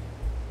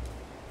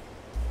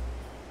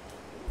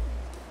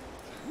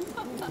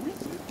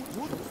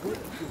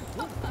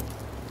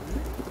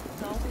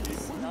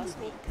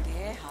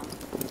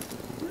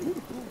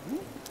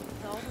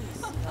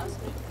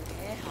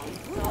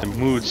 The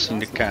moods in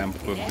the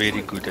camp were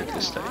very good at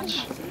this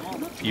stage.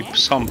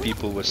 Some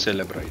people were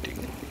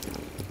celebrating.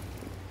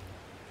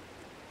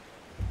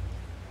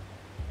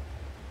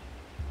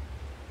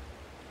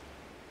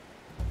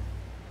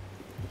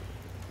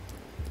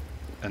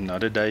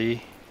 Another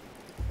day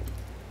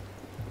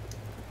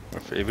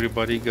of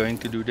everybody going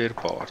to do their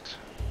part.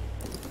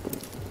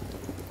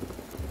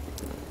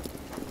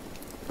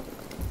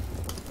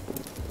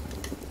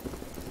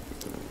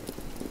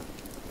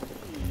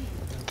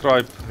 The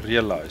tribe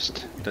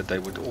realized that they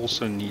would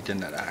also need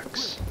an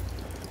axe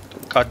to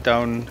cut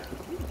down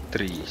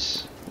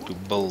trees to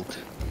build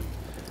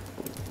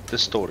the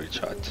storage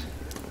hut.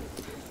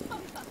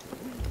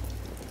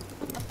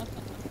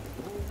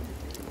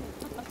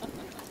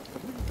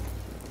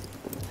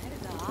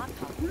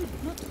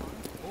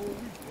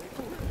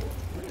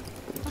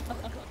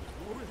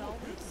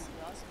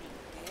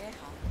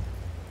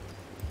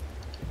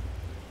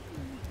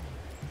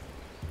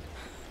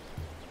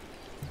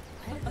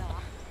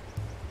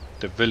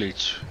 The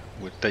village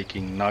were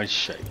taking nice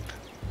shape.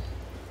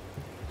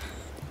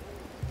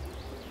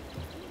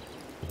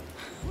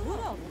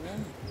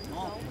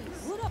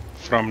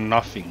 From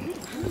nothing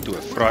to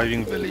a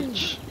thriving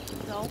village,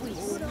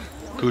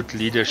 good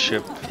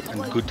leadership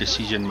and good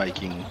decision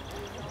making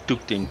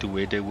took them to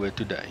where they were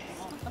today.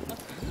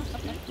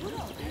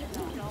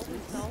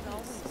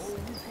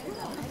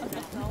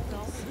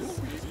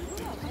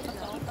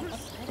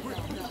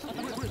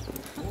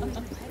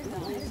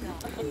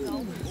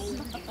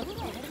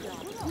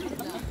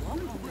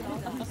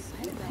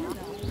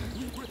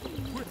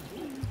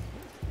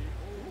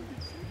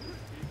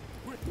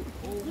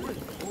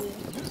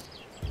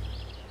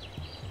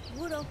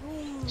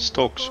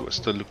 Stocks were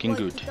still looking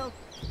good.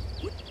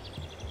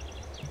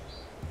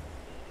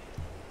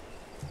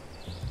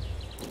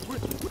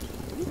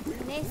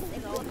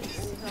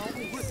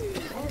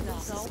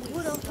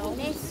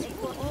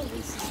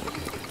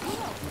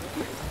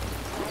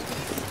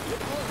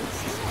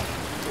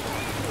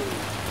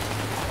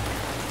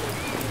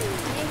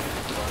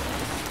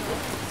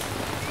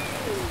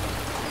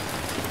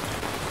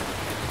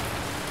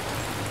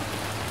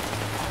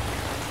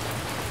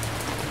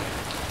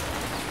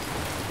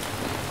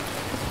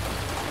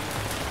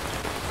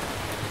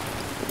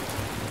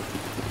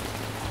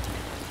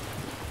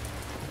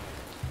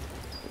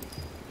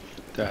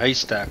 The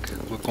haystack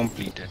were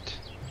completed.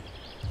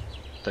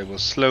 They will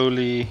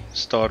slowly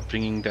start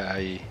bringing the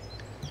hay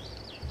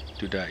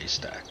to the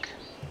haystack.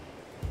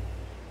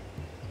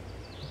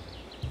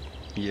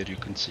 Here you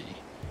can see,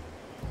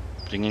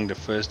 bringing the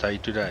first hay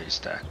to the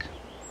haystack.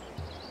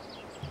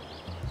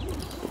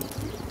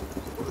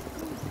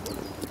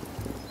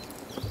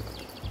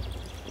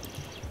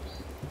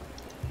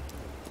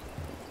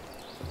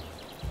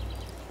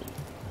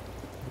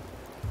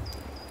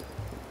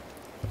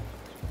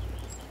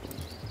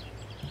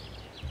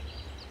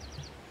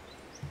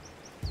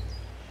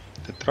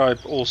 The tribe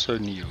also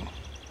knew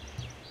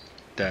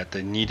that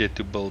they needed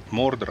to build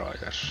more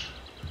dryers,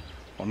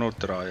 or not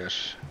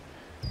dryers,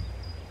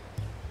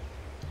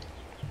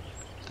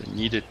 they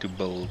needed to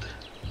build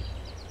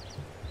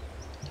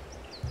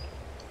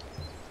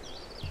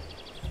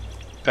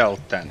pelt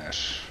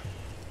tanners,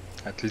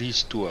 at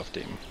least 2 of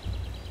them.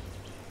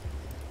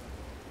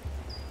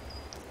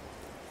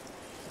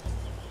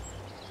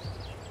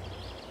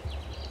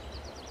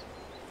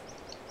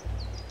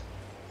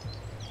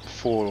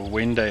 For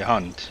when they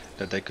hunt,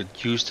 that they could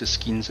use the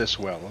skins as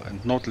well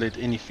and not let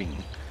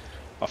anything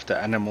of the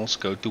animals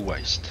go to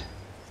waste.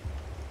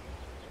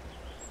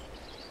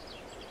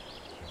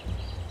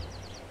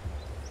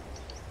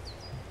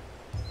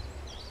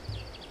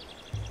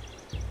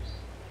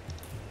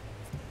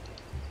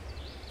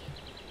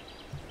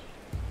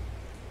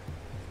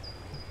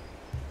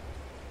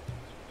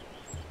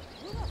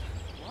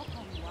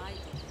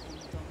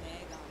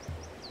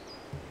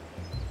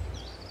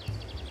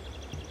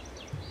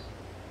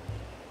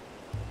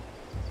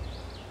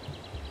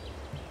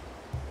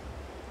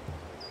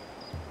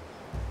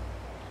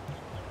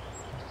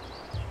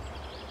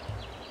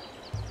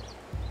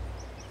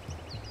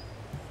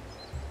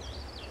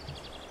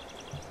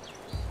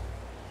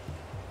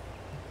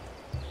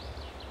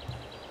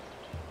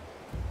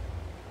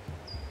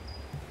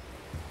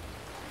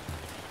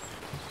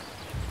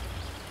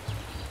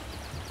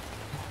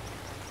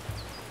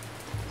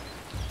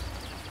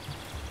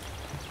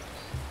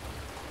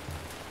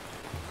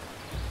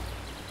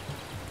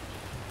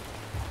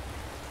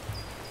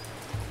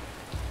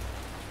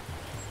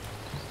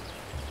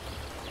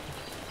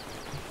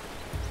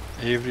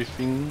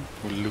 Everything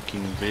was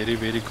looking very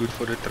good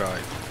for the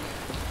tribe.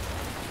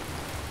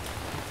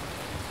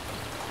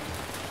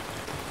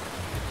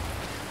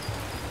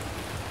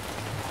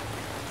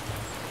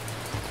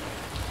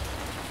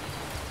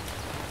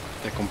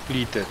 They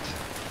completed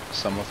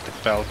some of the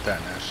pelt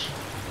tanners,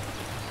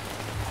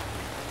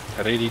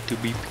 ready to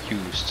be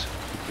used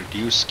to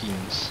produce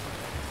skins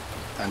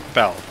and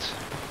pelt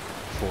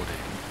for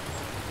them.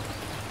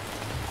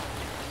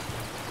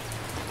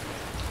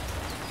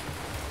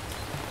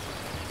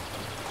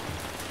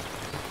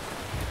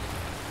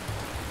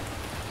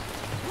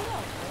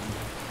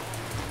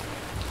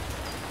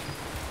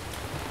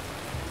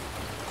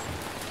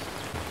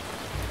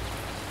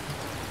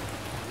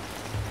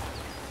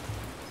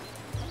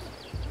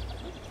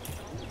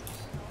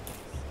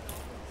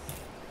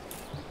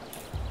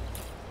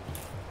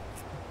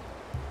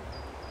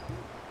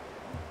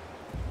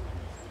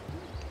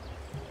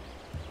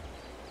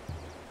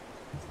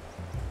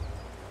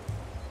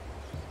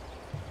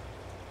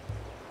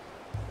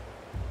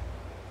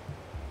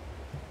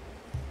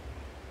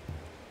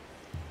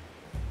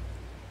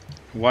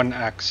 One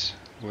axe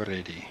were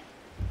ready.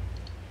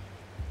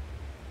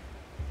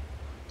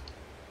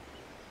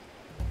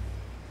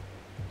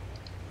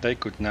 They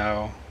could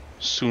now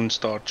soon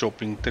start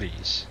chopping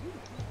trees.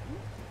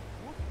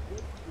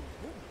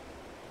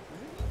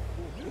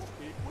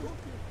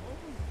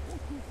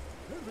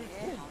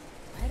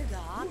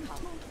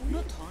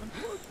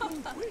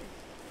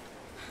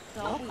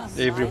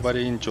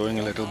 Everybody enjoying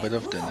a little bit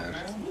of dinner.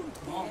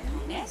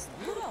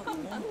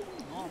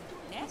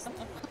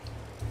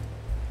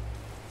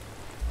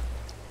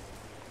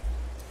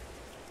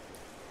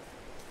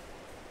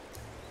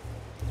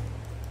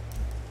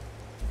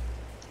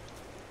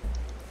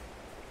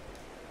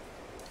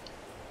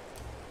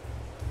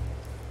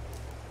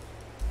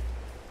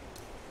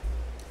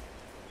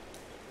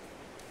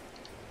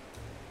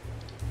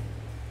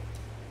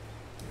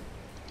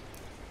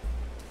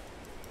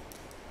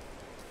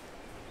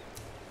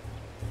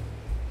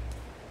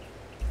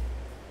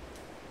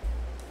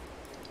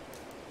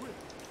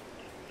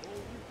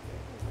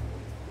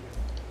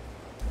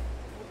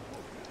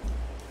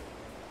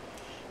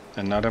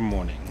 Another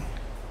morning.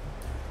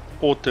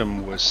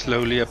 Autumn was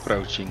slowly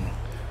approaching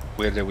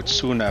where they would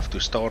soon have to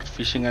start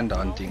fishing and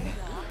hunting,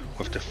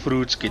 with the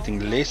fruits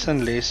getting less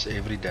and less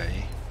every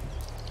day.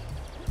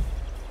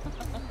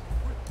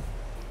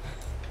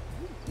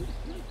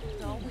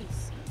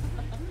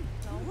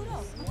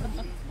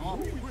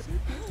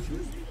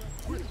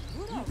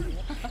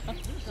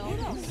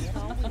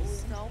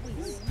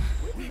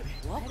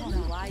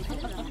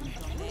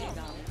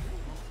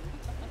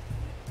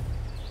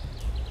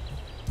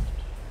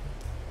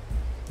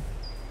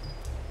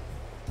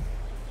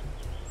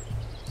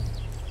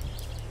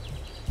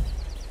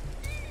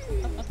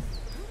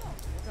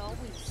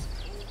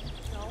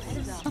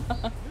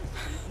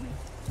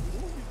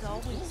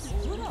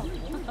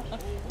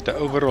 The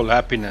overall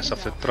happiness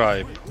of the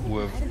tribe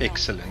were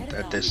excellent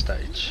at this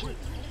stage.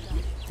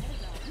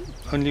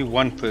 Only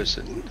one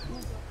person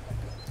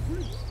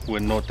were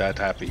not that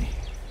happy,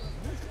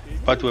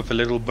 but with a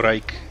little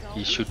break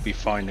he should be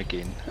fine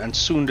again, and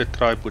soon the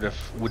tribe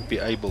would be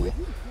able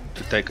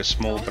to take a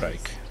small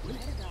break.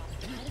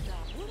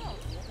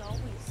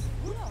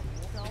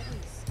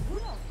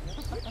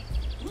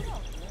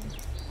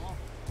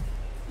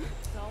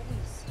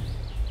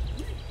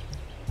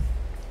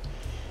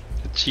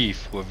 The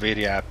chief were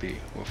very happy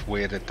with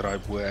where the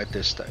tribe were at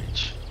this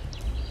stage.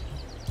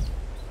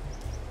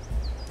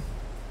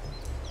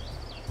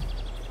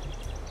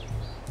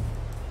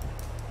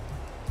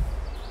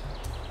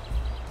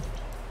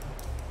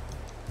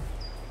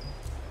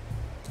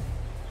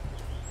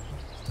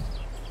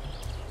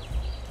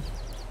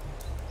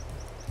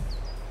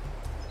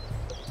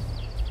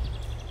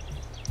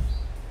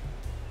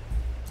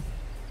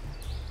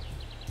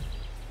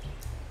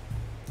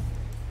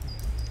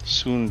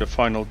 Soon the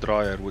final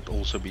dryer would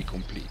also be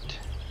complete.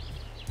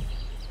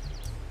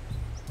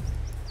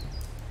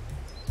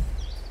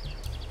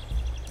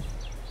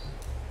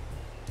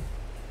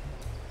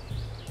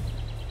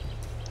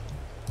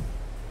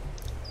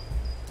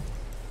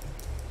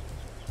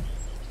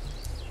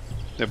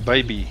 The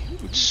baby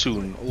would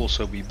soon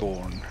also be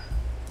born.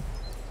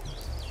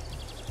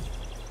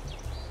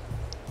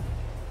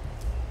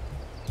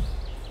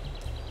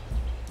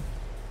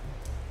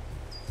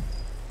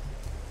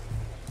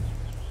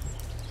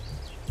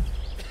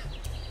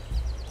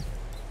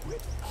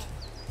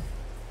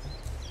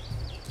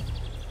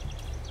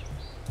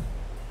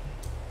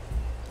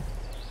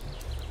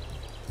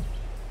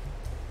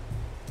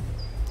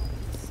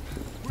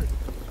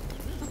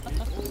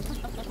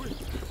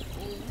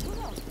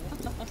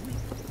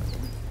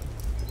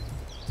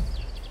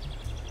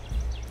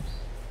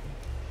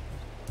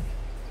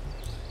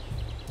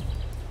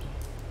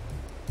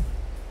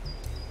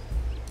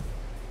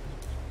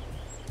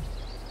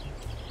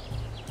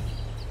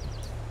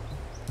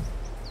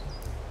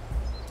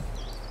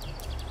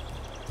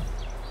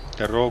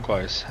 The raw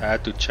guys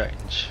had to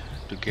change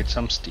to get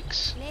some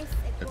sticks.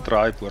 The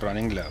tribe were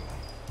running low.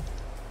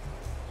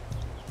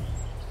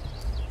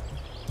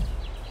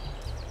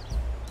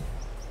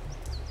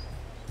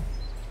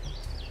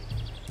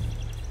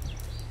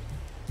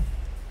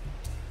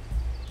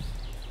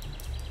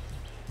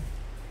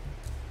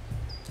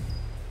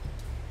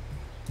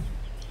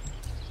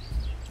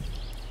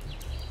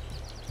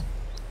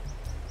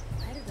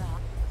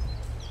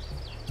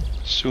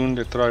 Soon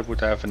the tribe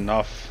would have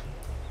enough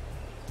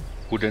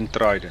wooden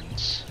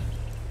tridents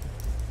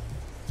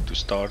to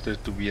start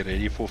it to be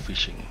ready for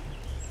fishing.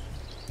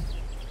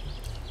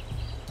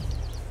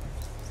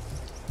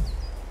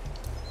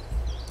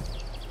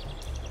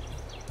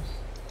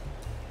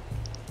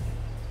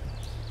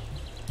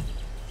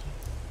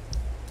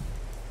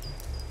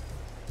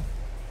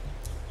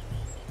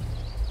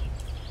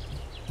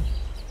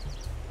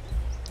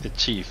 The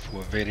chief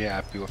were very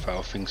happy with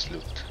how things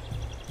looked.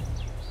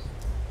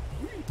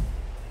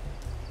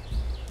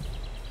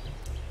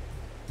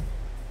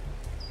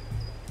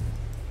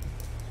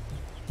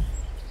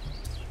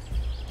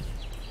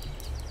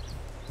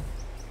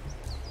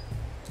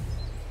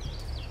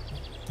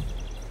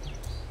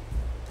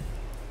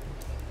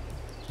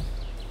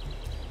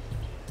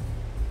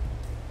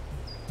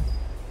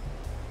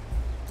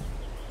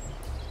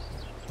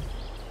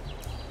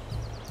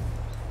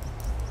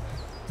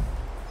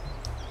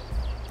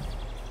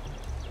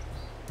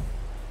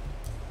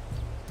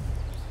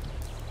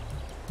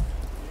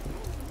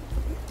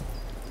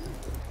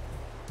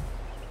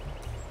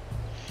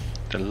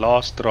 The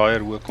last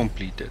dryer were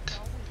completed,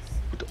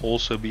 would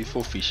also be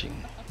for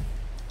fishing.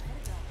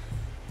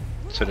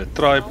 So the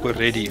tribe were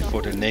ready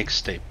for the next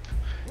step.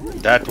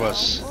 That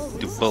was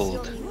to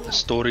build a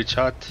storage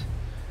hut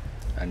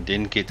and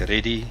then get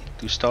ready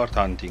to start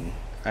hunting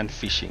and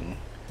fishing.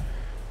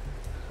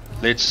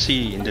 Let's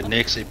see in the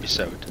next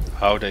episode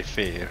how they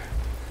fare.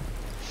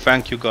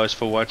 Thank you guys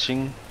for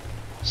watching.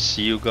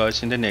 See you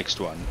guys in the next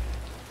one.